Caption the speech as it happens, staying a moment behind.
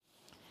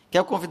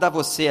Quero convidar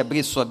você a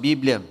abrir sua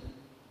Bíblia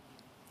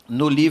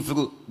no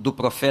livro do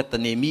profeta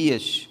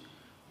Neemias,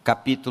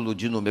 capítulo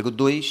de número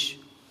 2.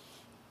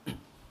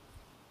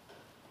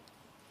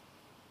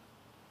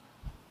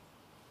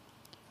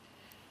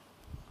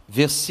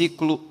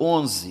 Versículo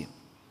 11.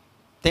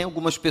 Tem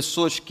algumas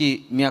pessoas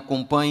que me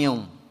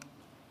acompanham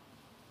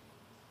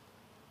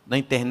na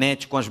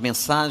internet com as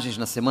mensagens.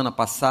 Na semana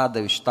passada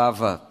eu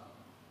estava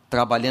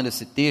trabalhando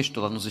esse texto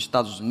lá nos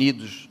Estados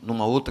Unidos,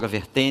 numa outra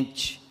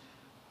vertente.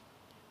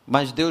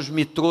 Mas Deus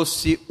me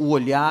trouxe o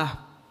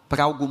olhar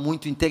para algo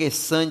muito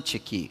interessante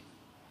aqui.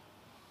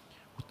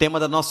 O tema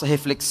da nossa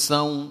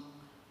reflexão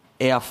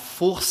é a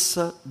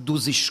força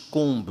dos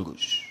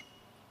escombros.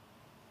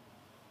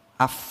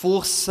 A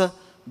força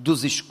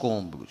dos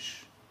escombros.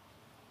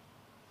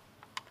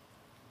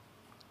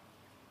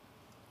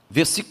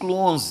 Versículo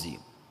 11,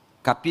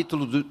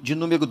 capítulo de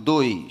número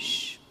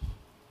 2.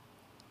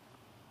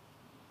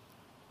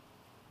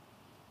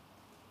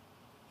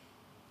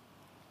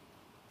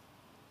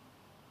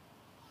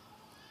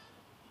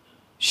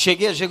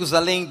 Cheguei a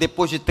Jerusalém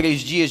depois de 3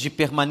 dias de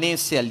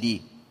permanência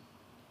ali.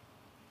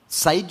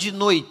 Saí de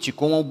noite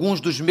com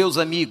alguns dos meus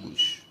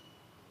amigos.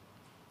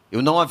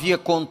 Eu não havia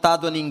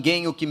contado a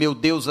ninguém o que meu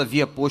Deus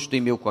havia posto em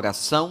meu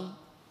coração,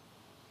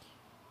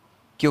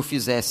 que eu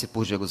fizesse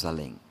por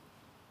Jerusalém.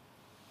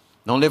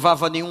 Não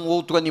levava nenhum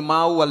outro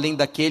animal além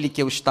daquele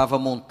que eu estava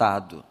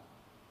montado.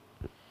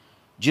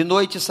 De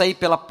noite saí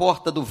pela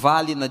porta do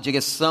vale na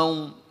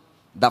direção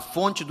da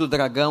fonte do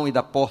dragão e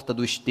da porta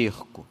do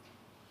esterco,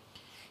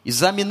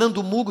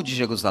 examinando o muro de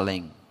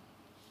Jerusalém,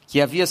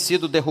 que havia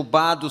sido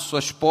derrubado,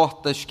 suas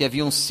portas que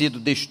haviam sido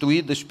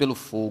destruídas pelo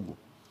fogo.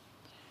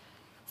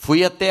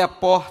 Fui até a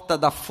porta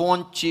da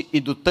fonte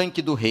e do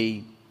tanque do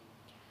rei,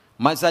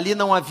 mas ali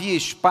não havia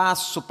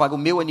espaço para o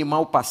meu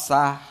animal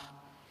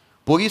passar,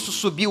 por isso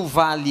subi o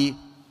vale,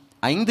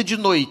 ainda de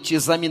noite,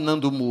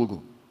 examinando o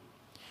muro.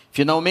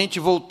 Finalmente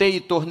voltei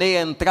e tornei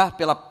a entrar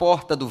pela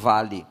porta do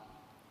vale.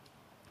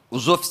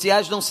 Os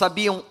oficiais não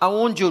sabiam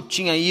aonde eu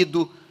tinha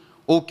ido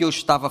ou o que eu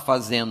estava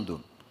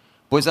fazendo,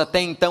 pois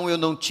até então eu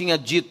não tinha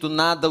dito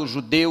nada aos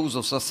judeus,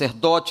 aos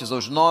sacerdotes,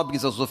 aos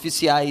nobres, aos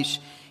oficiais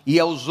e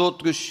aos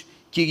outros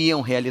que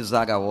iriam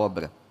realizar a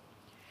obra.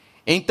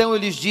 Então eu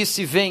lhes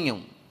disse: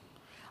 venham,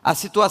 a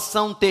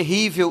situação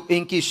terrível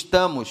em que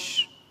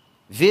estamos,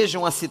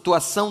 vejam a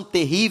situação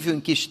terrível em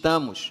que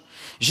estamos.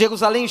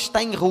 Jerusalém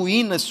está em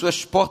ruínas,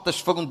 suas portas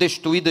foram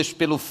destruídas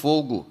pelo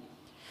fogo.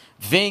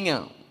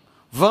 Venham,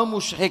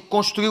 vamos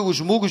reconstruir os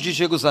muros de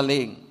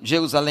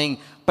Jerusalém,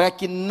 para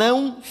que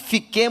não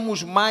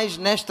fiquemos mais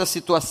nesta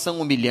situação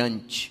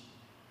humilhante.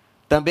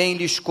 Também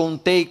lhes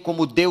contei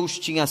como Deus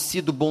tinha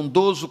sido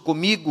bondoso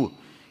comigo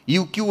e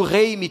o que o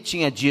rei me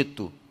tinha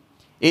dito.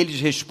 Eles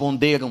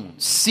responderam: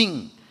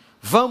 sim,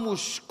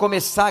 vamos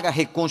começar a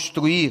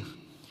reconstruir,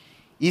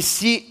 e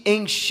se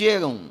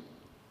encheram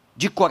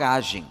de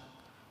coragem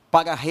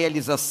para a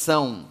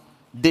realização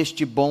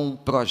deste bom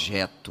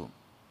projeto.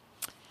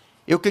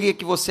 Eu queria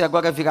que você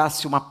agora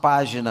virasse uma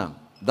página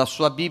da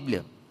sua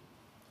Bíblia,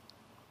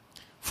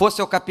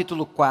 fosse ao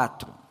capítulo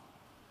 4,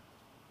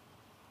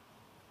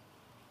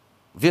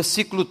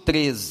 versículo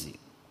 13.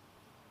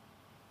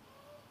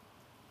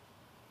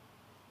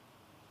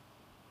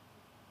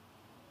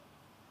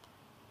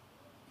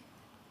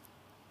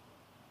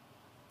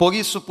 Por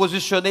isso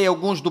posicionei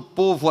alguns do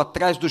povo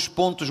atrás dos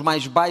pontos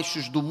mais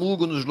baixos do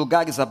muro, nos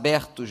lugares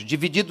abertos,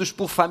 divididos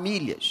por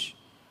famílias,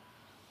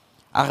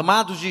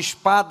 armados de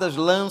espadas,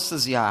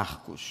 lanças e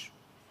arcos.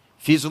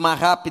 Fiz uma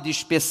rápida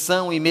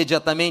inspeção e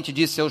imediatamente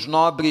disse aos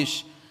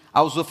nobres,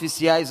 aos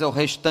oficiais e ao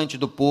restante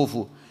do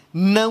povo: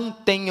 não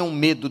tenham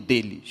medo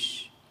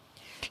deles.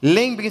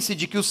 Lembrem-se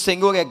de que o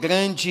Senhor é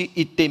grande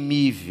e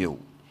temível,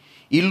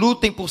 e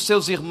lutem por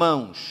seus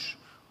irmãos,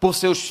 por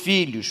seus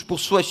filhos, por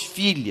suas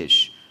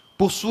filhas,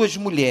 por suas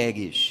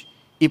mulheres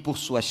e por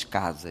suas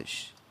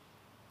casas.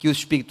 Que o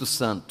Espírito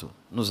Santo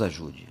nos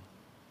ajude.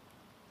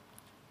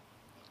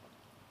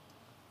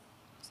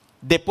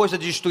 Depois da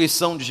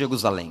destruição de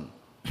Jerusalém,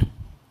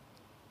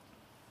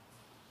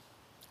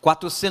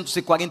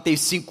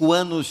 445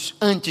 anos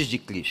antes de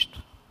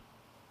Cristo,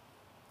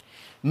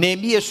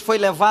 Neemias foi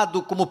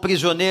levado como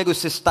prisioneiro.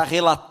 Isso está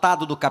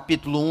relatado no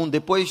capítulo 1,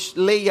 depois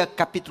leia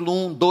capítulo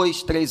 1,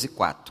 2, 3 e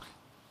 4.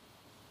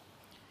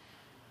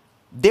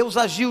 Deus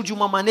agiu de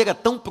uma maneira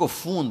tão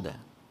profunda,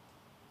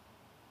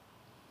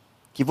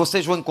 que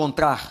vocês vão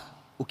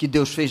encontrar o que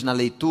Deus fez na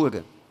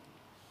leitura.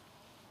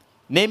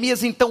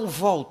 Neemias então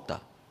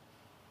volta.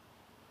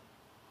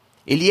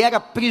 Ele era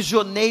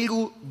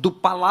prisioneiro do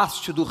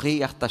palácio do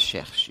rei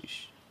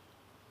Artaxerxes.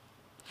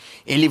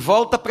 Ele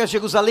volta para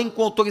Jerusalém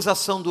com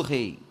autorização do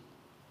rei.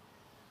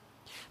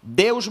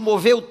 Deus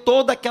moveu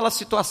toda aquela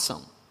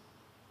situação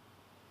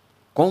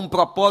com um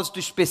propósito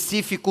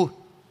específico.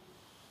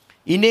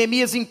 E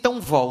Neemias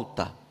então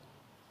volta,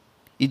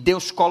 e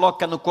Deus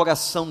coloca no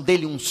coração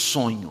dele um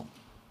sonho: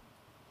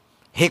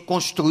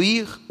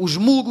 reconstruir os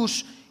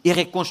muros e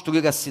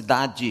reconstruir a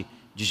cidade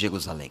de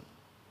Jerusalém.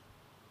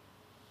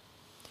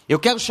 Eu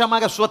quero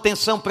chamar a sua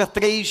atenção para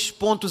 3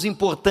 pontos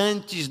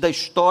importantes da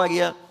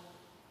história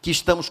que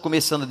estamos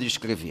começando a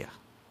descrever.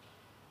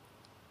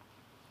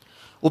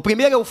 O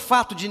primeiro é o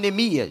fato de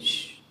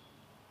Neemias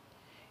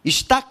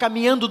estar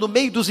caminhando no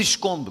meio dos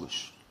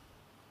escombros.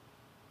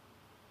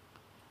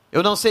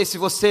 Eu não sei se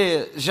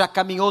você já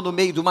caminhou no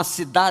meio de uma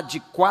cidade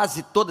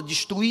quase toda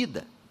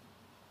destruída.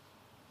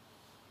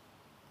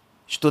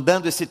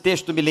 Estudando esse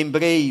texto, me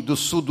lembrei do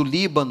sul do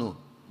Líbano,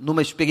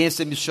 numa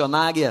experiência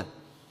missionária,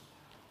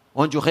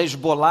 onde o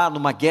Hezbollah,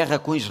 numa guerra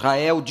com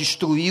Israel,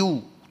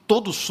 destruiu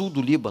todo o sul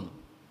do Líbano.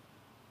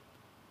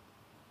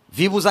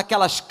 Vimos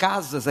aquelas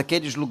casas,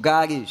 aqueles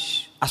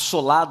lugares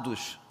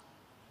assolados,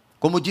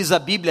 como diz a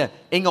Bíblia,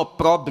 em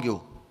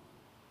opróbrio.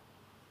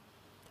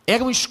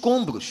 Eram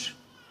escombros.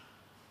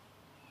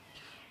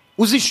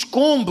 Os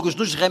escombros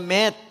nos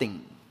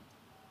remetem,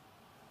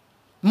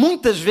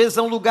 muitas vezes,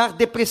 a um lugar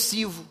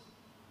depressivo,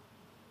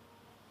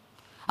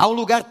 a um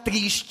lugar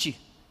triste,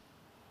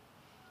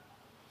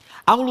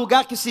 a um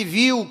lugar que se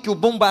viu que o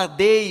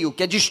bombardeio,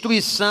 que a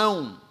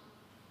destruição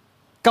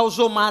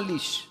causou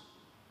males.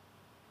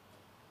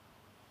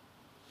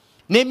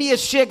 Neemias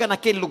chega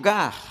naquele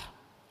lugar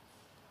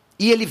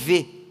e ele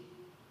vê.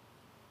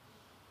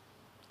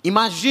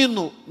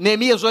 Imagino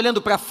Neemias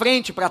olhando para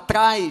frente, para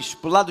trás,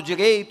 para o lado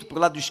direito, para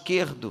o lado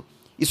esquerdo,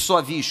 e só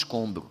havia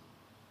escombro.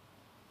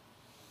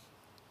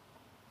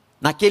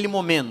 Naquele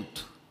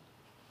momento,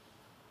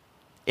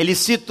 ele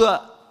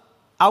cita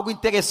algo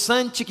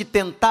interessante, que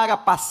tentara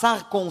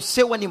passar com o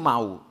seu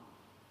animal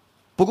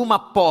por uma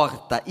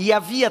porta, e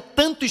havia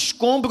tanto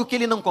escombro que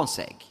ele não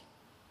consegue.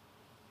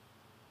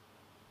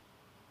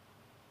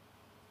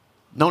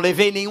 Não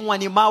levei nenhum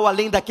animal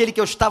além daquele que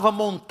eu estava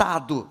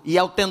montado, e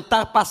ao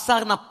tentar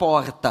passar na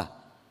porta,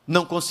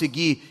 não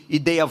consegui e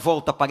dei a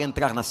volta para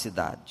entrar na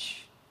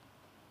cidade.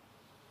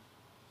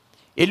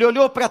 Ele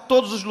olhou para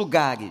todos os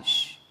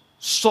lugares,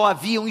 só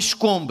haviam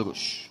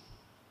escombros.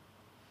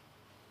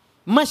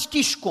 Mas que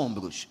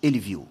escombros ele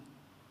viu?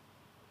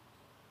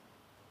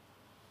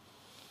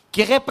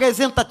 Que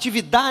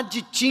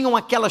representatividade tinham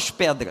aquelas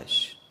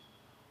pedras?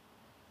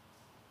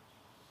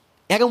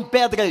 Eram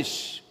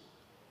pedras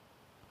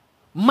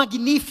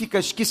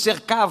magníficas que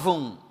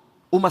cercavam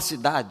uma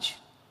cidade.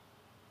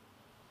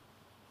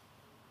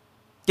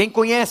 Quem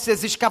conhece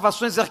as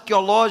escavações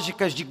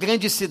arqueológicas de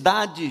grandes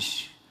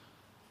cidades,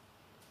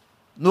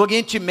 no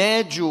Oriente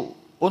Médio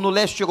ou no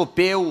leste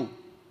europeu,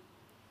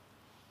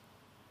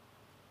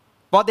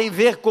 podem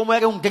ver como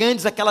eram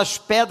grandes aquelas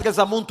pedras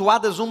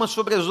amontoadas umas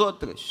sobre as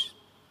outras.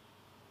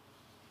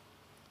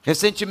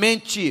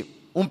 Recentemente,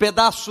 um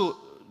pedaço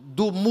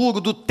do muro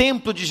do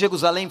templo de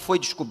Jerusalém foi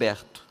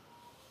descoberto.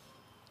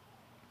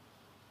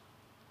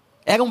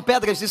 Eram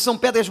pedras, e são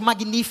pedras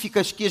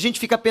magníficas, que a gente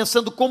fica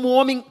pensando como o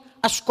homem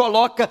as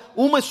coloca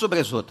umas sobre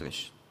as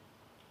outras.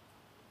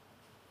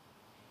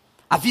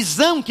 A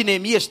visão que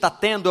Neemias está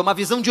tendo é uma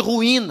visão de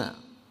ruína,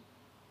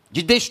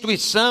 de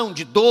destruição,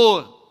 de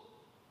dor.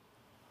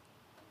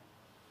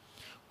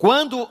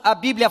 Quando a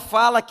Bíblia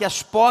fala que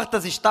as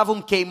portas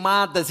estavam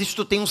queimadas,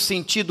 isto tem um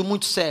sentido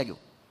muito sério.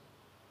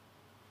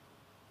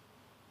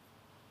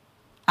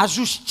 A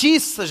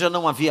justiça já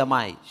não havia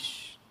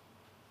mais.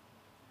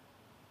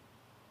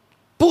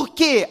 Por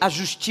que a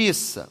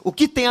justiça? O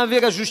que tem a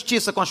ver a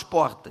justiça com as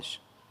portas?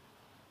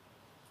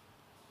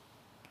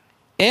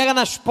 Era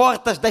nas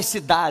portas das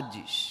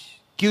cidades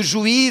que os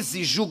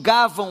juízes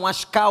julgavam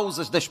as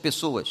causas das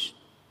pessoas.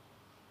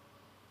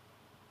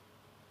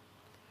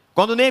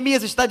 Quando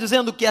Neemias está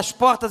dizendo que as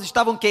portas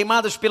estavam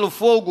queimadas pelo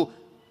fogo,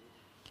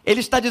 ele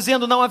está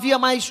dizendo não havia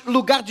mais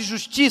lugar de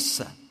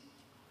justiça.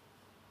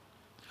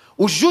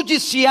 O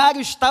judiciário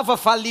estava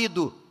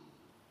falido.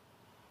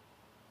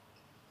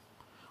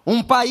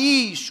 Um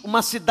país,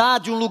 uma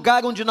cidade, um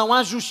lugar onde não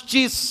há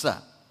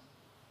justiça,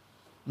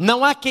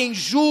 não há quem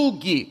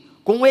julgue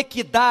com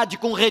equidade,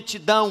 com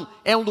retidão,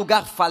 é um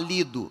lugar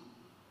falido.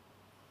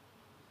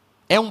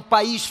 É um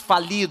país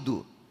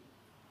falido.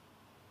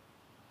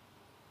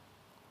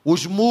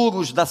 Os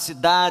muros da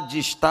cidade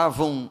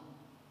estavam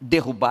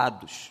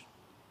derrubados,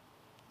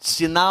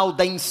 sinal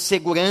da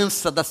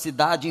insegurança da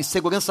cidade,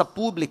 insegurança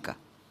pública,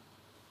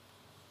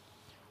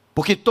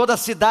 porque toda a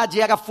cidade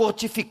era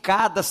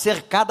fortificada,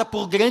 cercada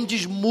por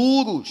grandes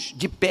muros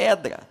de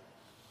pedra.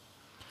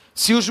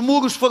 Se os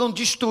muros foram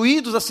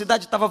destruídos, a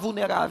cidade estava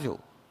vulnerável.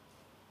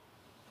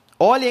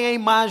 Olhem a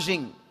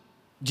imagem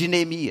de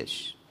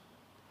Neemias,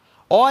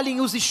 olhem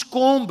os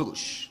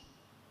escombros.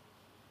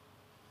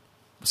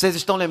 Vocês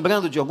estão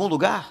lembrando de algum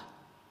lugar?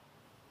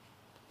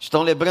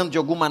 Estão lembrando de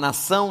alguma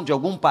nação, de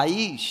algum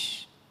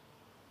país,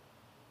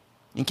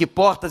 em que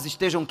portas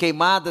estejam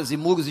queimadas e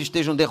muros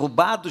estejam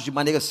derrubados de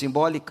maneira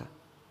simbólica?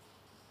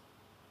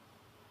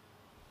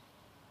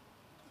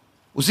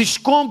 Os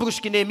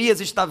escombros que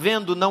Neemias está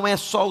vendo não é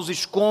só os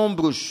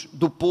escombros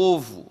do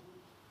povo,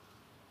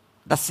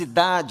 da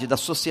cidade, da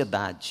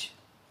sociedade.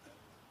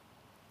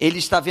 Ele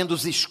está vendo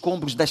os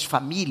escombros das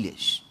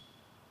famílias.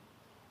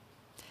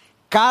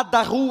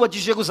 Cada rua de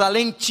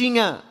Jerusalém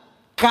tinha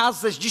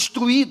casas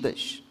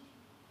destruídas,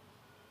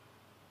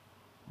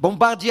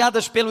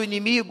 bombardeadas pelo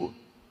inimigo,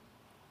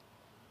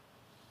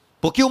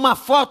 porque uma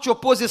forte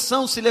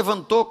oposição se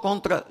levantou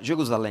contra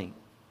Jerusalém.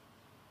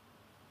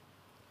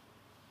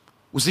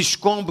 Os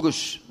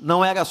escombros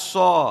não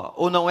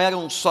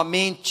eram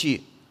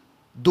somente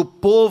do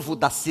povo,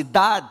 da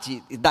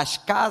cidade, das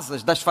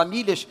casas, das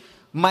famílias,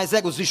 mas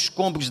eram os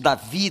escombros da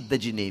vida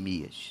de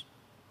Neemias.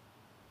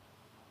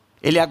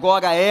 Ele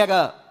agora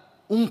era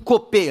um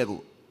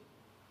copeiro,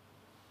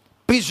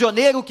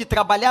 prisioneiro que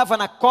trabalhava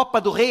na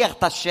copa do rei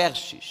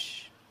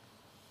Artaxerxes.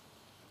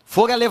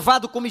 Fora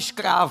levado como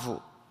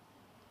escravo.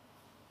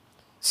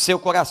 Seu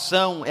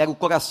coração era o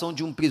coração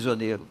de um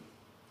prisioneiro.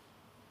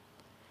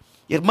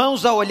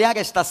 Irmãos, ao olhar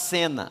esta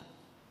cena,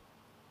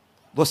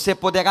 você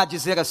poderá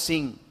dizer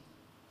assim: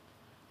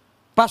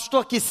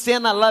 pastor, que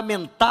cena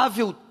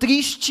lamentável,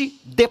 triste,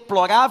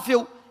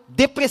 deplorável,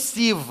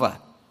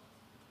 depressiva.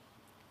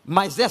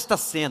 Mas esta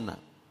cena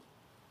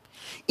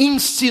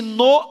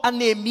ensinou a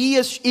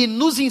Neemias e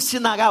nos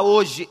ensinará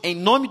hoje, em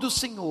nome do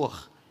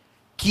Senhor,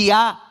 que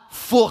há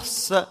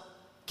força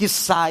que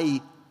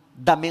sai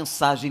da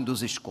mensagem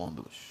dos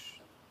escombros.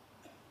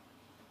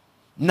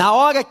 Na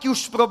hora que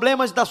os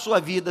problemas da sua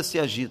vida se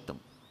agitam,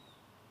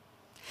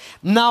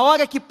 na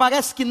hora que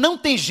parece que não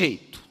tem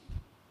jeito,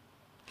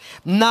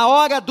 na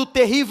hora do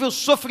terrível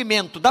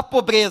sofrimento, da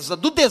pobreza,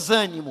 do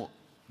desânimo,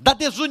 da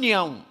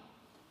desunião,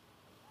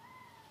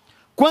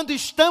 quando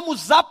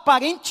estamos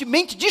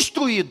aparentemente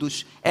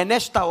destruídos, é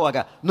nesta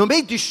hora, no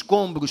meio de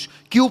escombros,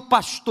 que o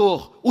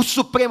pastor, o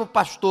supremo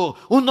pastor,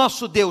 o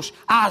nosso Deus,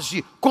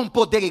 age com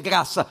poder e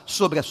graça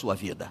sobre a sua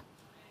vida.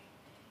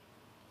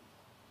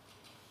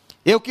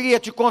 Eu queria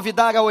te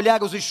convidar a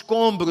olhar os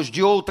escombros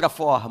de outra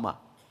forma.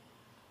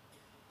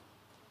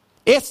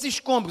 Esses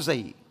escombros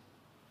aí,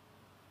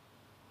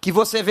 que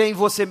você vê em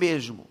você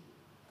mesmo,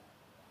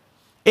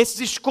 esses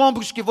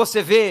escombros que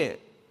você vê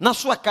na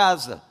sua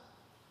casa,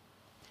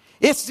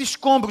 esses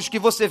escombros que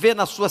você vê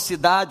na sua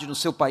cidade, no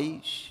seu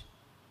país.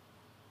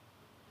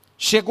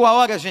 Chegou a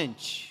hora,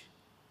 gente,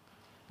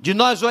 de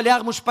nós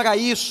olharmos para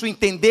isso,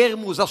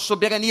 entendermos a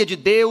soberania de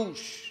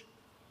Deus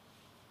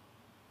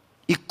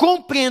e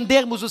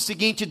compreendermos o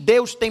seguinte: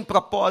 Deus tem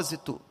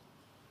propósito.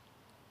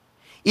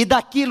 E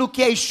daquilo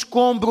que é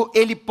escombro,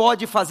 Ele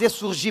pode fazer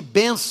surgir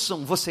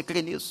bênção, você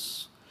crê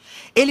nisso?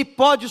 Ele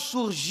pode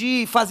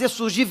fazer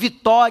surgir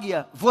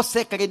vitória,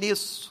 você crê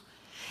nisso?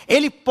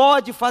 Ele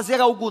pode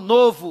fazer algo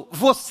novo,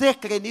 você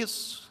crê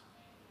nisso?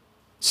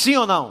 Sim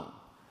ou não?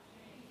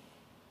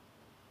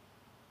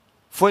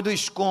 Foi do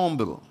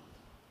escombro,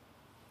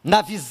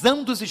 na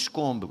visão dos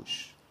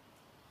escombros,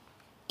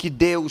 que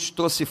Deus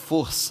trouxe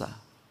força,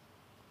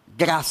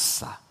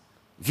 graça,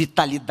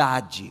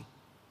 vitalidade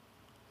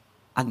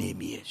a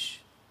Neemias.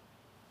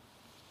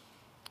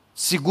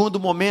 Segundo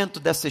momento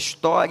dessa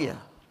história,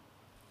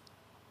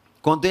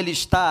 quando ele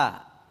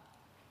está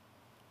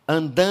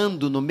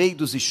andando no meio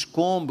dos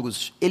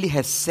escombros, ele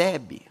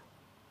recebe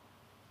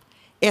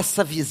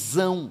essa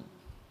visão.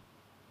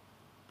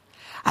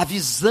 A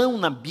visão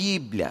na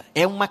Bíblia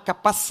é uma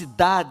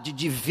capacidade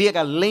de ver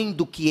além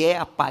do que é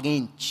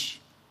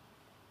aparente.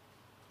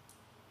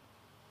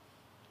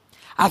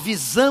 A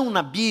visão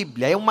na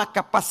Bíblia é uma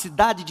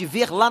capacidade de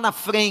ver lá na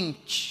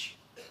frente,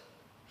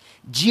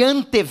 de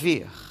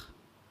antever.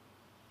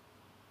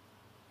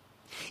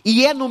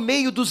 E é no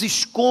meio dos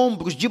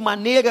escombros, de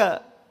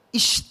maneira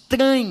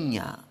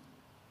estranha,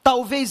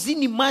 talvez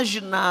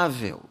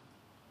inimaginável,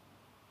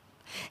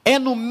 é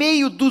no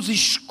meio dos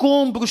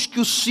escombros que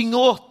o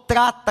Senhor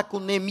trata com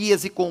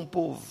Neemias e com o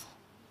povo.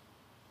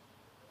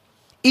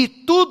 E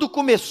tudo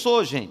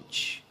começou,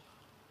 gente,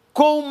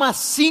 com uma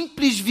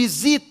simples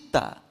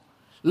visita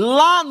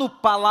lá no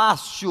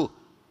palácio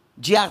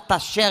de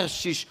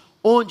Artaxerxes,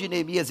 onde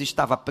Neemias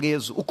estava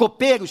preso. O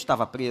copeiro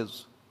estava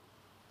preso.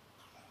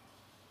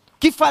 O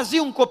que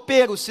fazia um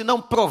copeiro se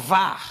não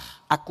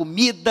provar a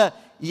comida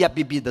e a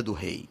bebida do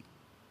rei?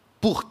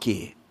 Por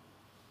quê?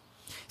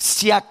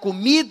 Se a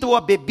comida ou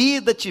a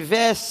bebida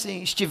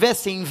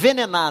estivessem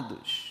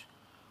envenenados,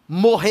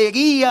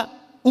 morreria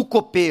o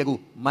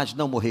copeiro, mas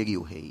não morreria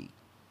o rei.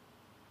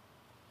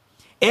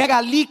 Era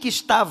ali que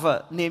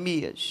estava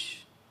Neemias,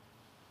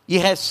 e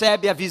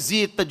recebe a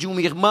visita de um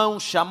irmão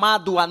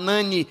chamado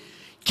Anani,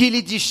 que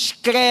lhe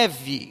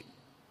descreve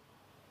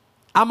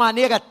a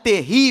maneira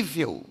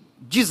terrível,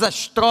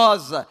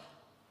 desastrosa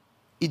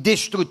e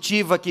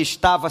destrutiva que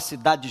estava a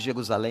cidade de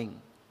Jerusalém.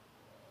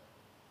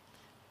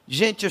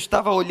 Gente, eu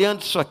estava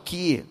olhando isso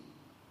aqui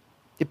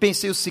e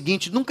pensei o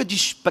seguinte: nunca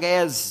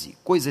despreze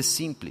coisas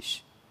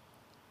simples,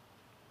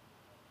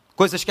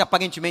 coisas que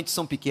aparentemente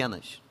são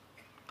pequenas.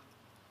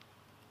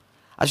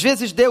 Às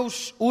vezes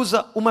Deus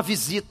usa uma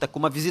visita,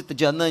 como a visita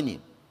de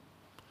Anani.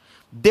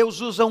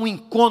 Deus usa um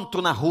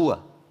encontro na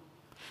rua.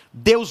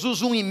 Deus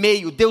usa um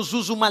e-mail, Deus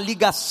usa uma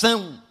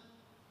ligação.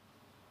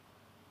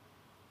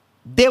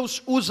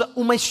 Deus usa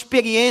uma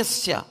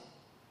experiência.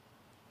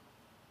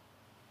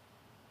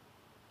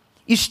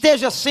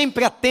 Esteja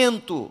sempre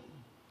atento,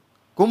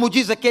 como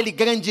diz aquele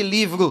grande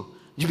livro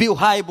de Bill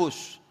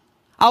Hybels,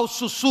 ao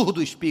sussurro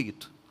do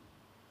Espírito.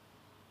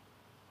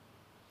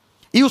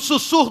 E o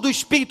sussurro do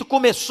Espírito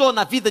começou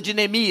na vida de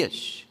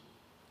Neemias,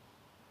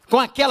 com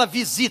aquela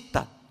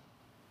visita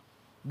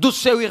do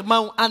seu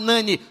irmão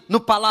Anani no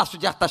palácio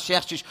de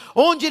Artaxerxes,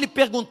 onde ele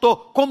perguntou: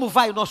 como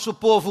vai o nosso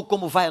povo,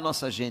 como vai a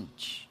nossa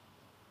gente?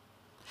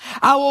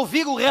 Ao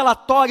ouvir o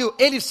relatório,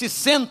 ele se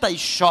senta e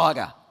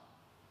chora.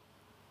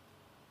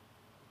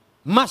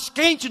 Mas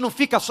crente não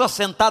fica só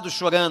sentado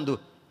chorando,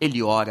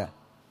 ele ora.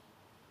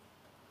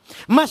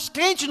 Mas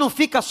crente não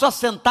fica só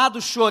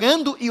sentado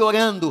chorando e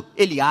orando,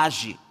 ele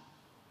age.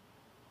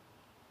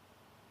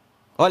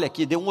 Olha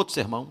aqui, deu um outro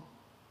sermão.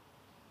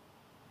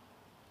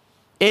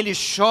 Ele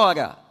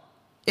chora,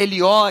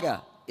 ele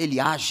ora, ele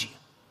age.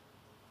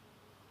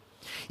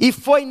 E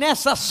foi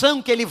nessa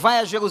ação que ele vai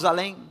a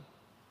Jerusalém.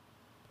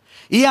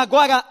 E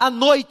agora à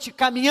noite,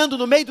 caminhando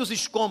no meio dos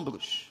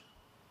escombros,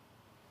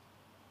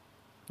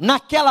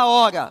 naquela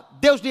hora,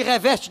 Deus lhe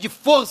reveste de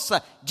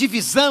força, de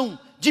visão,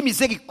 de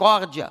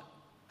misericórdia.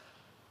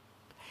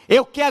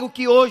 Eu quero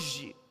que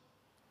hoje,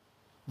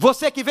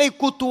 você que veio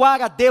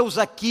cultuar a Deus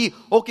aqui,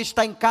 ou que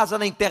está em casa,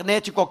 na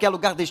internet, em qualquer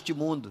lugar deste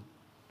mundo,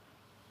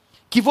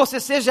 que você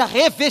seja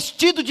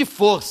revestido de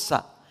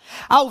força,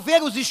 ao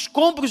ver os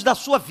escombros da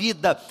sua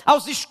vida,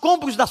 aos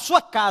escombros da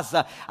sua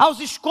casa, aos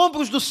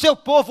escombros do seu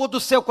povo ou do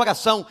seu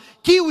coração,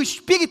 que o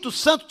Espírito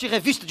Santo te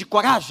revista de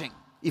coragem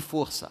e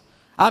força.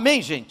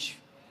 Amém,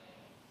 gente?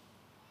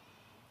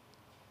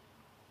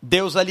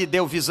 Deus ali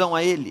deu visão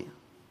a ele,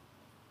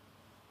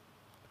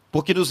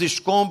 porque nos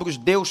escombros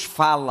Deus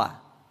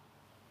fala.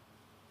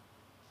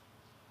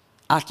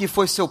 Aqui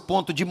foi seu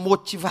ponto de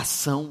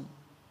motivação,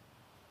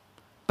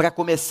 para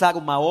começar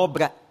uma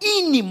obra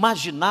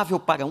inimaginável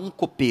para um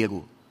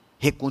copeiro: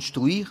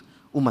 reconstruir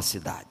uma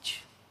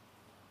cidade.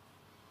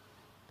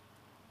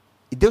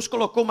 E Deus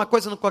colocou uma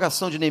coisa no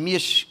coração de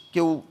Neemias que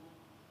eu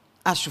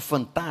acho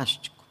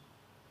fantástico,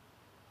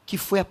 que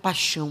foi a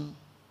paixão.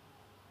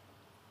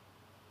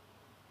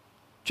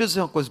 Deixa eu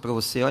dizer uma coisa para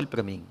você, olhe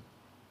para mim.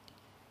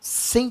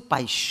 Sem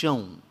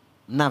paixão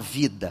na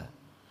vida,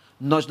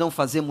 nós não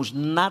fazemos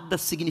nada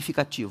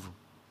significativo.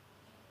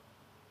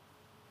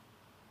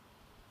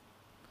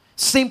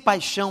 Sem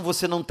paixão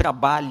você não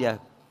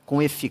trabalha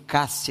com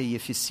eficácia e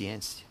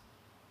eficiência.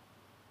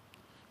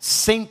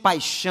 Sem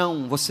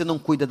paixão você não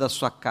cuida da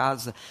sua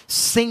casa.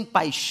 Sem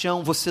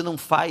paixão você não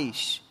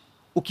faz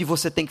o que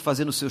você tem que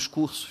fazer nos seus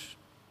cursos.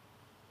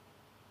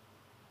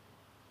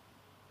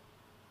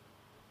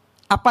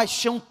 A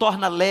paixão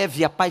torna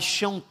leve, a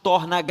paixão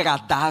torna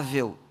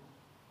agradável.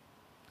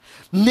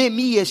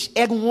 Neemias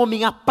era um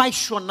homem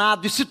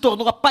apaixonado e se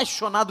tornou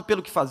apaixonado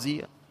pelo que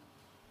fazia.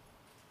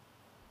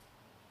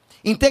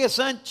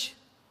 Interessante.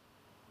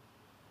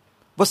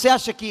 Você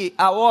acha que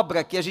a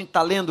obra que a gente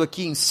está lendo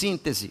aqui em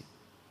síntese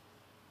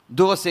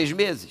durou 6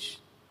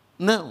 meses?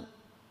 Não.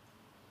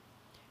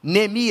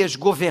 Neemias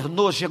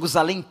governou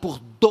Jerusalém por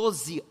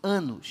 12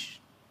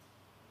 anos.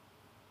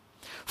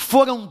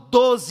 Foram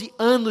 12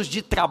 anos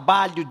de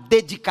trabalho,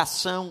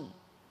 dedicação.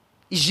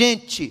 E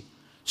gente,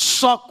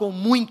 só com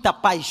muita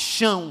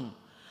paixão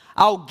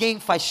alguém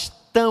faz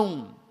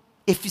tão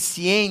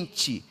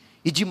eficiente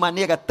e de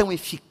maneira tão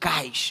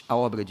eficaz a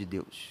obra de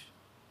Deus.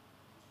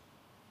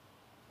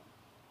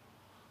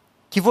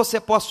 Que você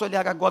possa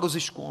olhar agora os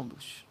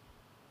escombros.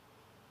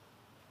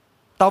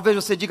 Talvez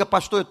você diga: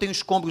 pastor, eu tenho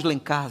escombros lá em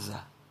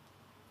casa.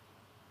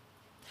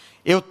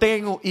 Eu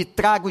tenho e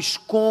trago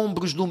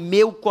escombros no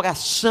meu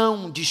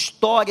coração de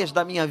histórias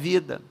da minha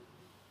vida.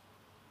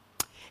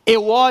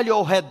 Eu olho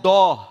ao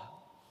redor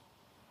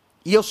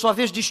e eu só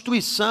vejo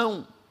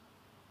destruição.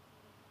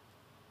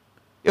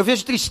 Eu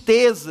vejo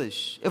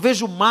tristezas, eu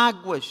vejo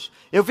mágoas,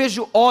 eu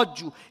vejo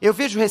ódio, eu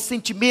vejo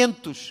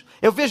ressentimentos,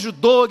 eu vejo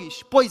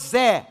dores. Pois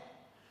é,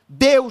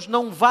 Deus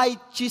não vai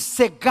te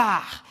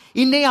cegar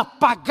e nem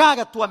apagar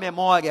a tua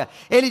memória.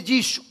 Ele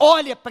diz: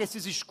 olha para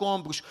esses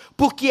escombros,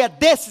 porque é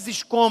desses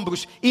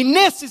escombros e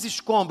nesses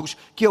escombros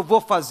que eu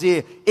vou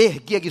fazer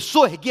erguer e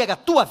soerguer a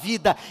tua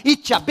vida, e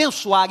te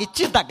abençoar, e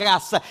te dar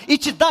graça, e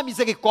te dar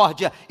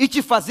misericórdia, e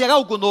te fazer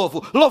algo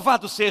novo.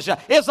 Louvado seja,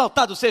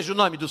 exaltado seja o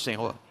nome do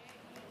Senhor.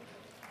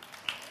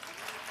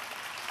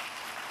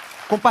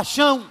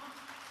 Compaixão.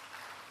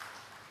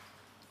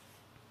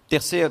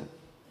 Terceiro,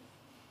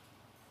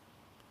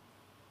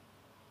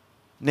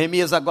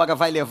 Neemias agora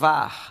vai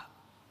levar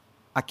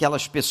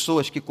aquelas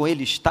pessoas que com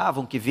ele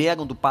estavam, que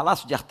vieram do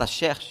palácio de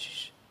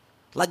Artaxerxes,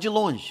 lá de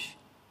longe,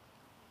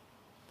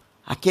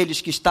 aqueles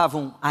que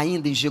estavam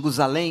ainda em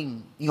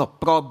Jerusalém, em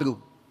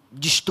opróbrio,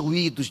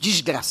 destruídos,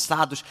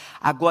 desgraçados.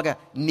 Agora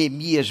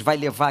Neemias vai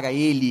levar a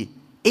ele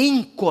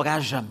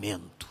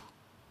encorajamento.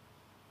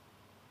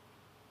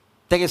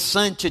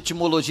 Interessante a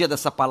etimologia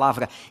dessa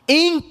palavra.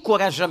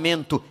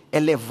 Encorajamento é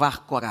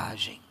levar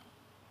coragem,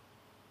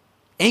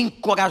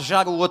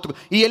 encorajar o outro.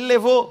 E ele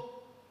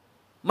levou,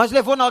 mas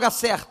levou na hora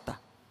certa.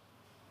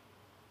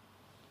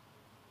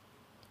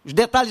 Os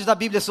detalhes da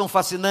Bíblia são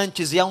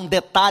fascinantes, e há um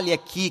detalhe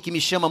aqui que me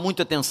chama muito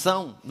a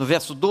atenção, no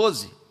verso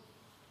 12,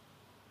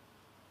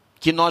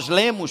 que nós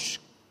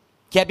lemos,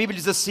 que a Bíblia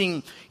diz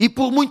assim: e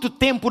por muito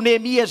tempo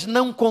Neemias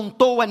não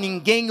contou a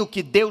ninguém o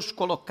que Deus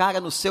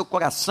colocara no seu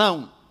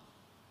coração.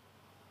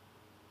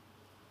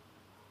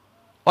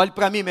 Olhe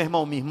para mim, meu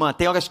irmão, minha irmã,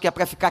 tem horas que é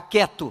para ficar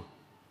quieto.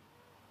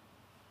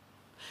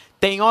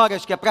 Tem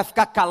horas que é para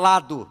ficar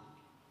calado.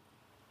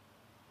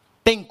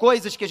 Tem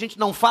coisas que a gente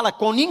não fala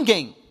com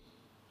ninguém.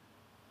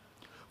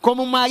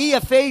 Como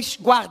Maria fez,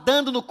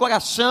 guardando no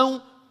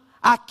coração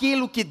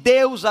aquilo que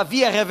Deus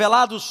havia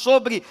revelado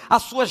sobre a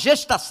sua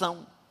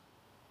gestação.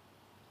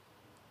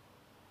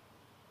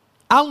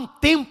 Há um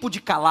tempo de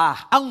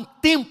calar, há um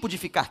tempo de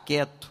ficar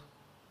quieto.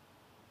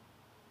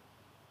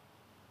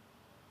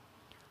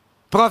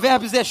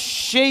 Provérbios é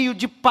cheio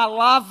de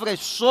palavras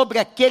sobre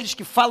aqueles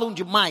que falam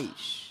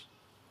demais.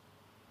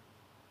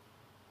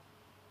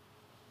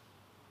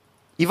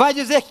 E vai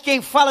dizer que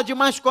quem fala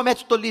demais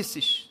comete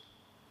tolices.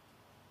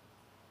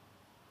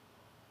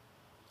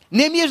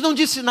 Neemias não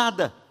disse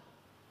nada.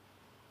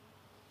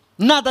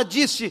 Nada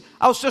disse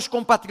aos seus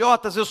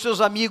compatriotas, aos seus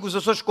amigos,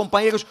 aos seus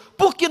companheiros.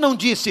 Por que não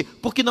disse?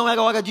 Porque não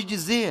era hora de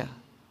dizer.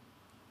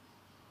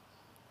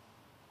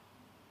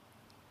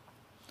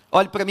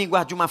 Olhe para mim e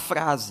guarde uma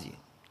frase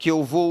que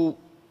eu vou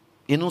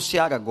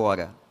enunciar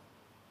agora.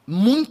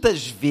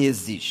 Muitas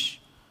vezes,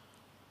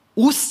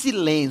 o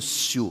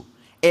silêncio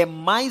é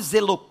mais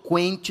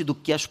eloquente do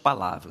que as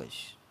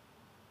palavras.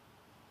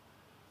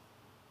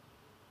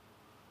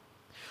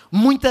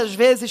 Muitas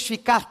vezes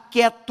ficar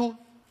quieto,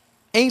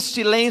 em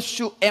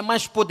silêncio, é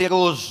mais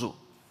poderoso.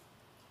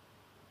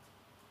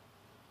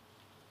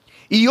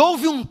 E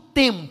houve um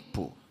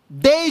tempo,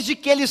 desde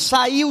que ele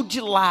saiu de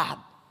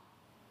lá,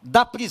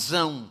 da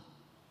prisão,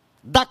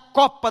 da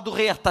copa do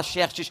rei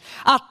Artaxerxes,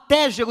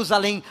 até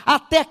Jerusalém,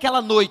 até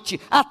aquela noite,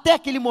 até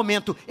aquele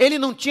momento, ele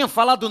não tinha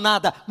falado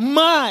nada,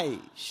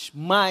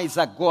 mas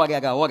agora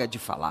era a hora de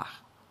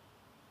falar.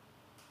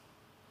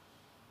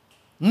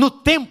 No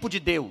tempo de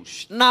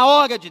Deus, na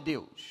hora de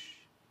Deus.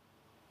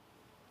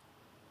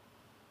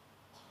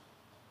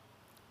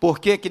 Por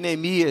que que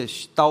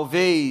Neemias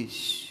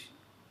talvez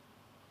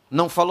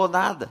não falou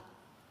nada?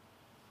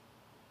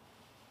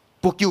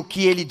 Porque o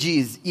que ele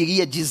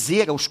iria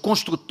dizer aos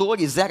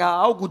construtores era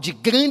algo de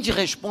grande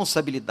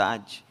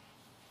responsabilidade.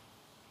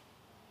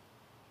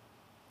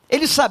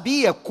 Ele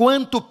sabia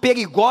quanto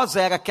perigosa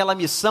era aquela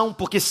missão,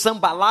 porque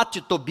Sanbalat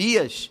e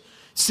Tobias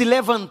se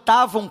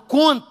levantavam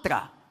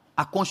contra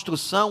a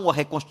construção ou a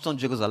reconstrução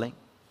de Jerusalém.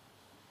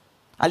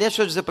 Aliás,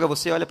 deixa eu dizer para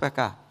você, olha para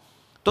cá.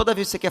 Toda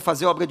vez que você quer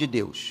fazer a obra de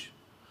Deus,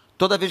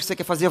 toda vez que você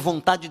quer fazer a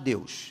vontade de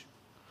Deus,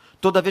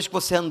 toda vez que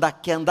você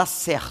quer andar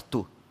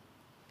certo,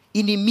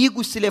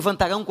 inimigos se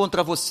levantarão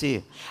contra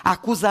você,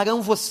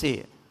 acusarão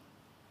você,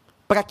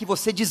 para que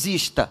você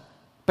desista,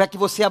 para que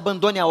você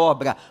abandone a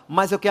obra.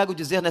 Mas eu quero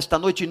dizer nesta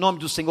noite, em nome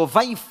do Senhor,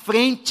 vai em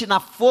frente na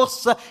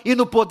força e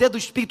no poder do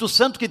Espírito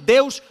Santo, que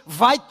Deus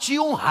vai te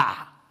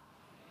honrar.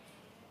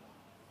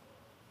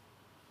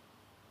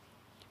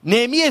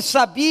 Neemias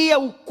sabia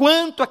o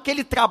quanto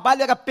aquele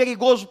trabalho era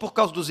perigoso por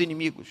causa dos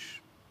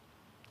inimigos,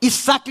 e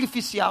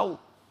sacrificial.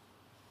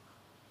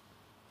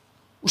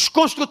 Os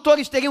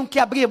construtores teriam que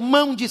abrir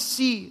mão de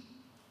si.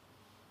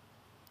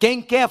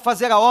 Quem quer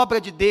fazer a obra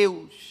de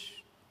Deus,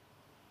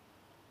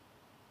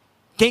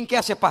 quem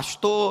quer ser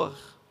pastor,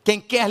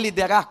 quem quer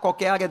liderar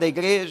qualquer área da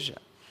igreja,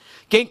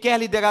 quem quer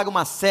liderar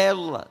uma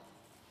célula,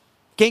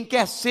 quem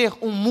quer ser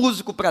um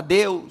músico para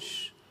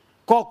Deus,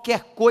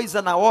 qualquer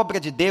coisa na obra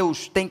de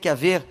Deus tem que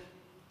haver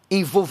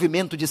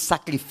envolvimento de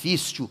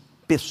sacrifício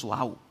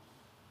pessoal.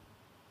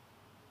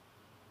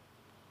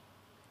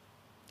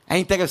 É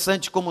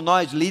interessante como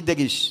nós,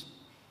 líderes,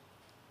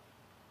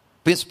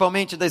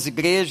 principalmente das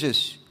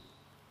igrejas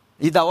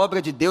e da obra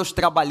de Deus,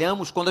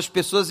 trabalhamos quando as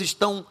pessoas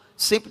estão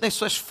sempre nas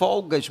suas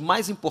folgas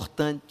mais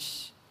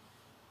importantes.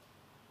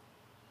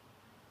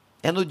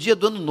 É no dia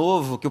do Ano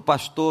Novo que o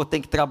pastor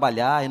tem que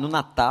trabalhar, é no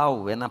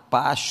Natal, é na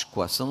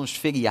Páscoa, são os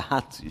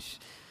feriados,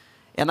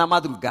 é na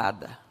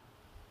madrugada.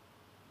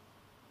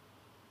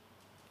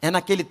 É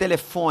naquele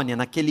telefone, é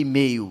naquele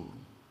e-mail.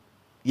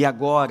 E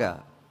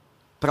agora,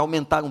 para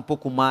aumentar um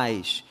pouco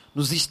mais,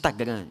 nos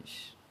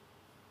Instagrams,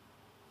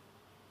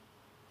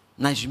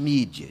 nas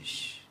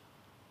mídias.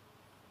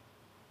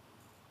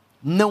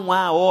 Não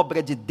há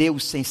obra de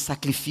Deus sem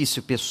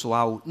sacrifício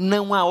pessoal,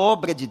 não há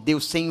obra de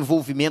Deus sem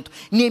envolvimento.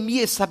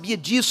 Neemias sabia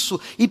disso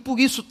e por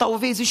isso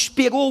talvez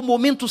esperou o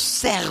momento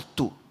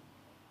certo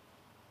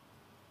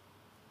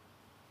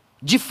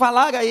de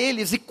falar a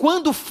eles, e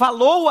quando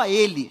falou a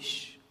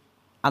eles,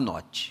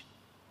 anote,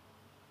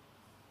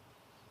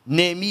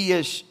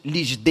 Neemias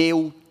lhes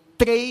deu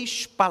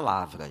 3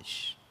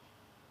 palavras,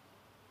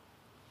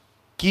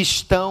 que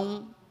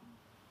estão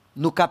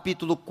no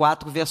capítulo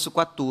 4, verso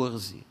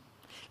 14.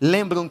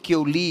 Lembram que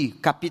eu li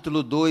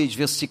capítulo 2,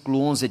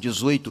 versículo 11 a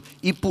 18,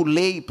 e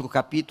pulei para o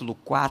capítulo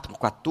 4,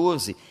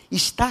 14?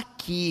 Está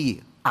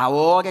aqui a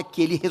hora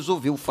que ele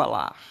resolveu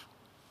falar.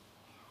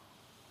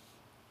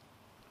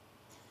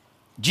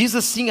 Diz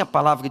assim a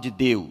palavra de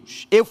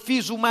Deus: eu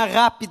fiz uma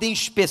rápida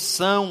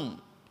inspeção,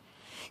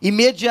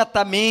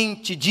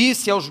 imediatamente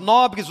disse aos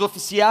nobres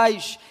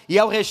oficiais e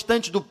ao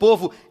restante do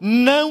povo: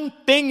 não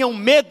tenham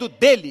medo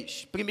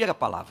deles. Primeira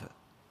palavra.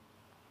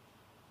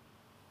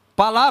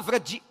 Palavra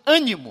de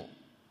ânimo.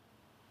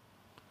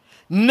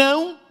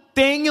 Não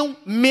tenham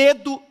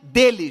medo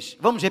deles.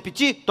 Vamos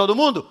repetir? Todo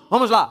mundo?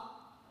 Vamos lá.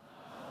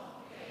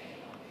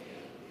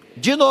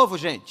 De novo,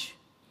 gente.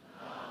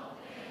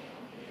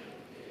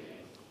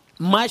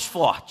 Mais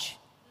forte.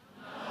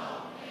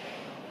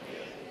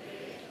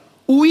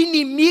 O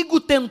inimigo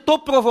tentou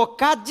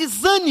provocar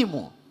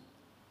desânimo.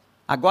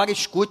 Agora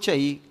escute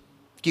aí,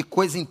 que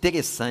coisa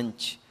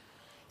interessante.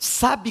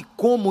 Sabe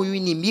como o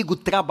inimigo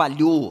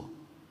trabalhou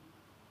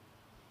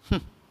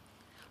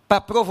para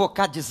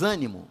provocar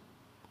desânimo?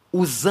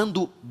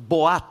 Usando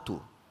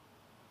boato.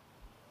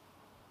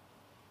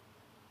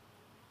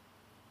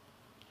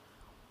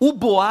 O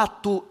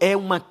boato é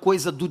uma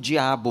coisa do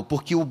diabo,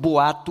 porque o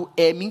boato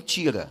é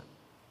mentira.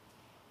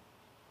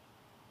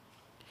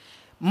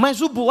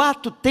 Mas o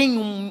boato tem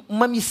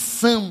uma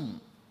missão: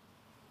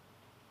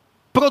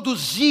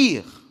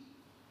 produzir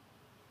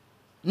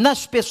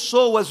nas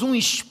pessoas um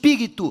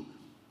espírito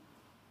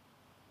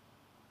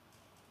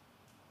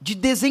de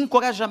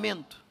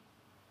desencorajamento.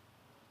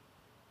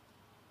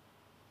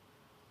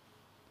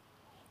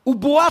 O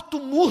boato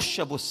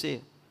murcha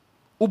você,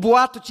 o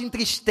boato te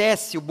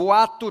entristece, o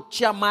boato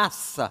te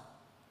amassa,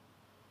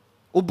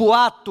 o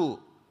boato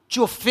te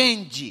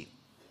ofende.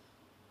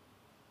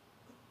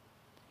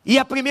 E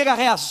a primeira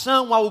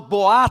reação ao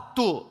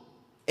boato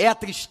é a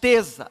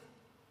tristeza,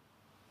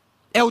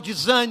 é o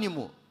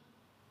desânimo,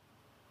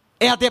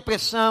 é a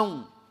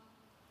depressão,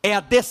 é a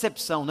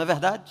decepção, não é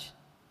verdade?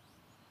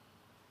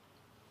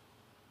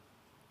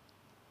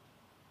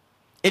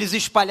 Eles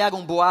espalharam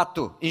um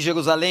boato em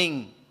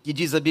Jerusalém, que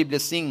diz a Bíblia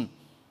assim,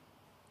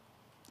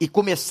 e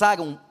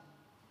começaram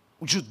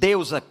os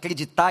judeus a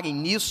acreditarem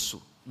nisso,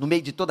 no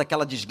meio de toda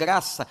aquela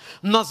desgraça.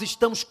 Nós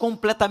estamos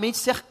completamente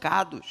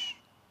cercados.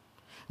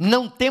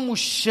 Não temos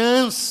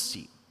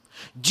chance,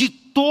 de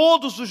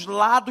todos os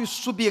lados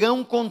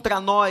subirão contra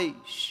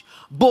nós,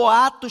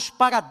 boatos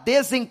para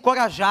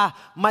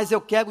desencorajar, mas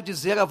eu quero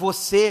dizer a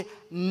você,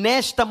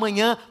 nesta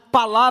manhã,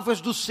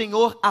 palavras do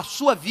Senhor, à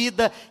sua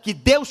vida, que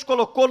Deus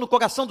colocou no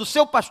coração do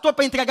seu pastor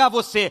para entregar a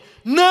você.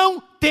 Não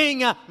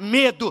tenha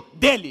medo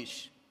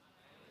deles.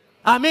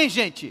 Amém,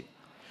 gente?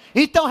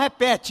 Então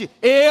repete: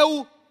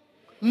 eu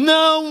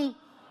não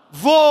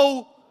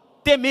vou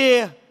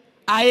temer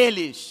a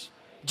eles.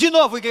 De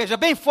novo, igreja,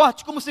 bem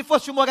forte, como se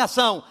fosse uma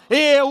oração.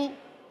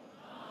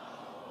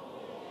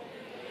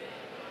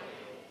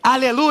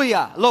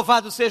 Aleluia,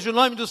 louvado seja o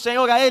nome do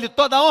Senhor, a Ele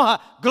toda honra,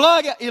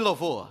 glória e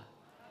louvor.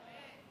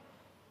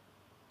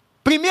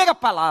 Primeira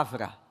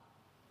palavra.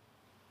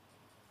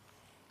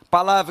 A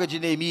palavra de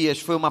Neemias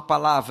foi uma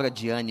palavra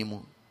de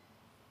ânimo.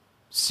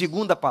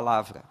 Segunda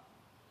palavra,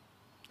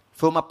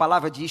 foi uma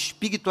palavra de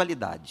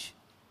espiritualidade.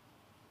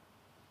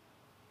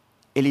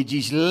 Ele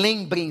diz: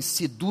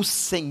 lembrem-se do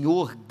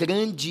Senhor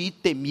grande e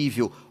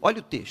temível. Olha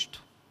o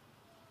texto.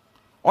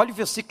 Olha o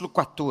versículo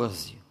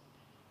 14.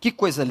 Que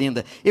coisa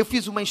linda. Eu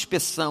fiz uma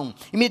inspeção.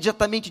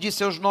 Imediatamente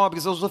disse aos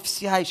nobres, aos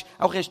oficiais,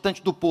 ao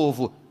restante do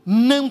povo: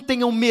 não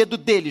tenham medo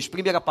deles.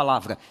 Primeira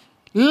palavra.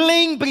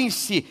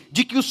 Lembrem-se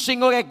de que o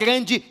Senhor é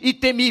grande e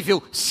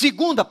temível.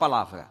 Segunda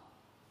palavra.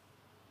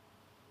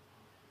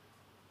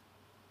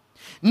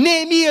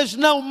 Neemias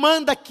não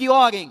manda que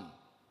orem.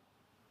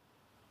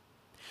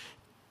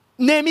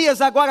 Neemias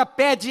agora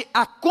pede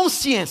a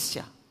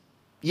consciência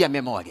e a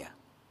memória.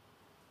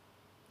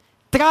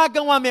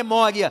 Tragam à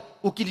memória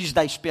o que lhes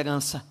dá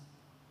esperança.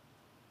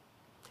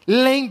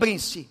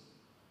 Lembrem-se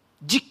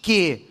de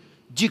quê?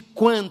 De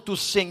quanto o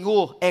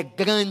Senhor é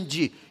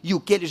grande e o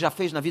que Ele já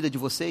fez na vida de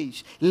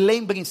vocês.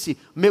 Lembrem-se,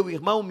 meu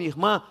irmão, minha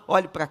irmã,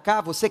 olhe para cá,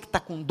 você que está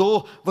com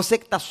dor, você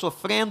que está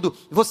sofrendo,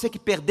 você que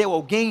perdeu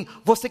alguém,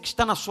 você que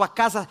está na sua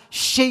casa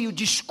cheio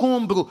de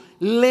escombro,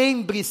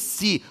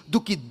 lembre-se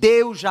do que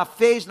Deus já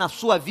fez na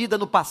sua vida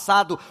no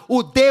passado.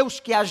 O Deus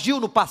que agiu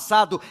no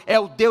passado é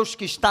o Deus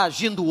que está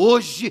agindo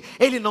hoje.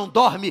 Ele não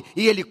dorme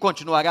e Ele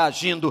continuará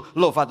agindo.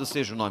 Louvado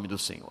seja o nome do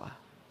Senhor.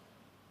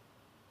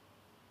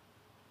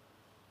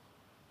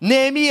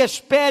 Neemias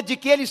pede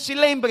que eles se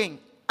lembrem,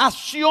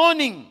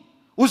 acionem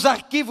os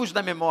arquivos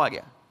da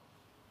memória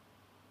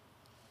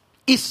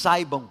e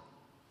saibam.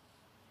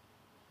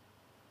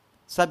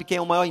 Sabe quem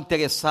é o maior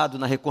interessado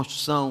na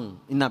reconstrução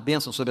e na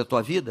bênção sobre a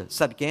tua vida?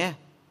 Sabe quem é?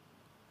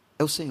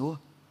 É o Senhor.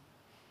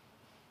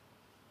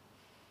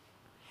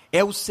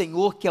 É o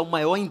Senhor que é o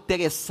maior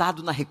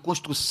interessado na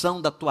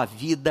reconstrução da tua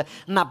vida,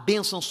 na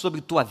bênção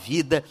sobre tua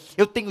vida.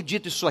 Eu tenho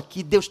dito isso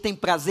aqui, Deus tem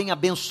prazer em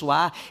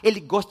abençoar.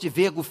 Ele gosta de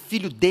ver o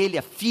filho dele,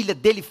 a filha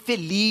dele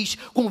feliz,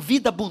 com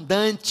vida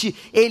abundante.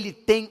 Ele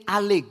tem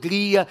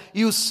alegria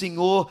e o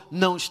Senhor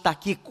não está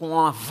aqui com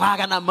a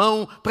vara na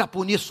mão para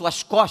punir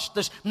suas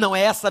costas. Não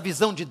é essa a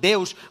visão de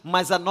Deus,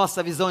 mas a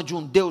nossa visão é de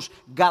um Deus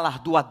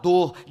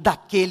galardoador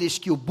daqueles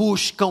que o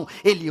buscam.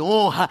 Ele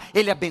honra,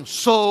 Ele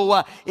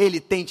abençoa,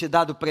 Ele tem te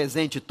dado presente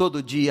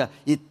todo dia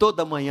e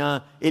toda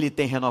manhã Ele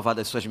tem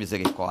renovado as suas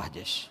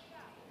misericórdias.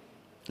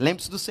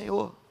 Lembre-se do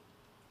Senhor.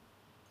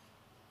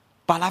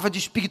 Palavra de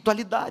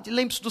espiritualidade.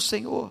 Lembre-se do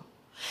Senhor.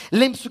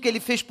 Lembre-se do que Ele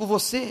fez por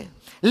você.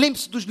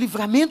 Lembre-se dos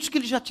livramentos que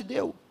Ele já te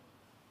deu.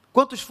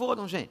 Quantos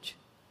foram, gente?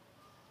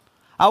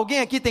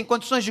 Alguém aqui tem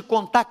condições de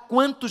contar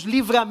quantos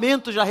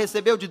livramentos já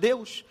recebeu de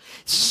Deus?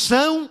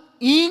 São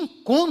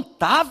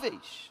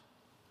incontáveis.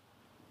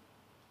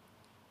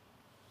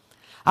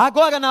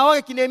 Agora, na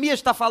hora que Neemias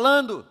está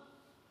falando,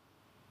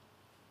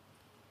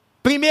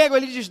 primeiro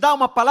ele lhes dá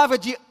uma palavra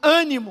de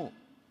ânimo.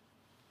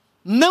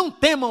 Não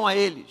temam a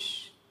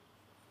eles.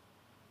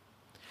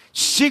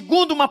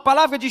 Segundo, uma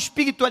palavra de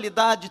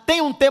espiritualidade.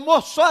 Tenham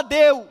temor só a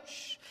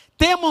Deus.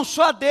 Temam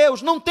só a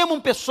Deus. Não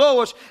temam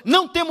pessoas.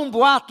 Não temam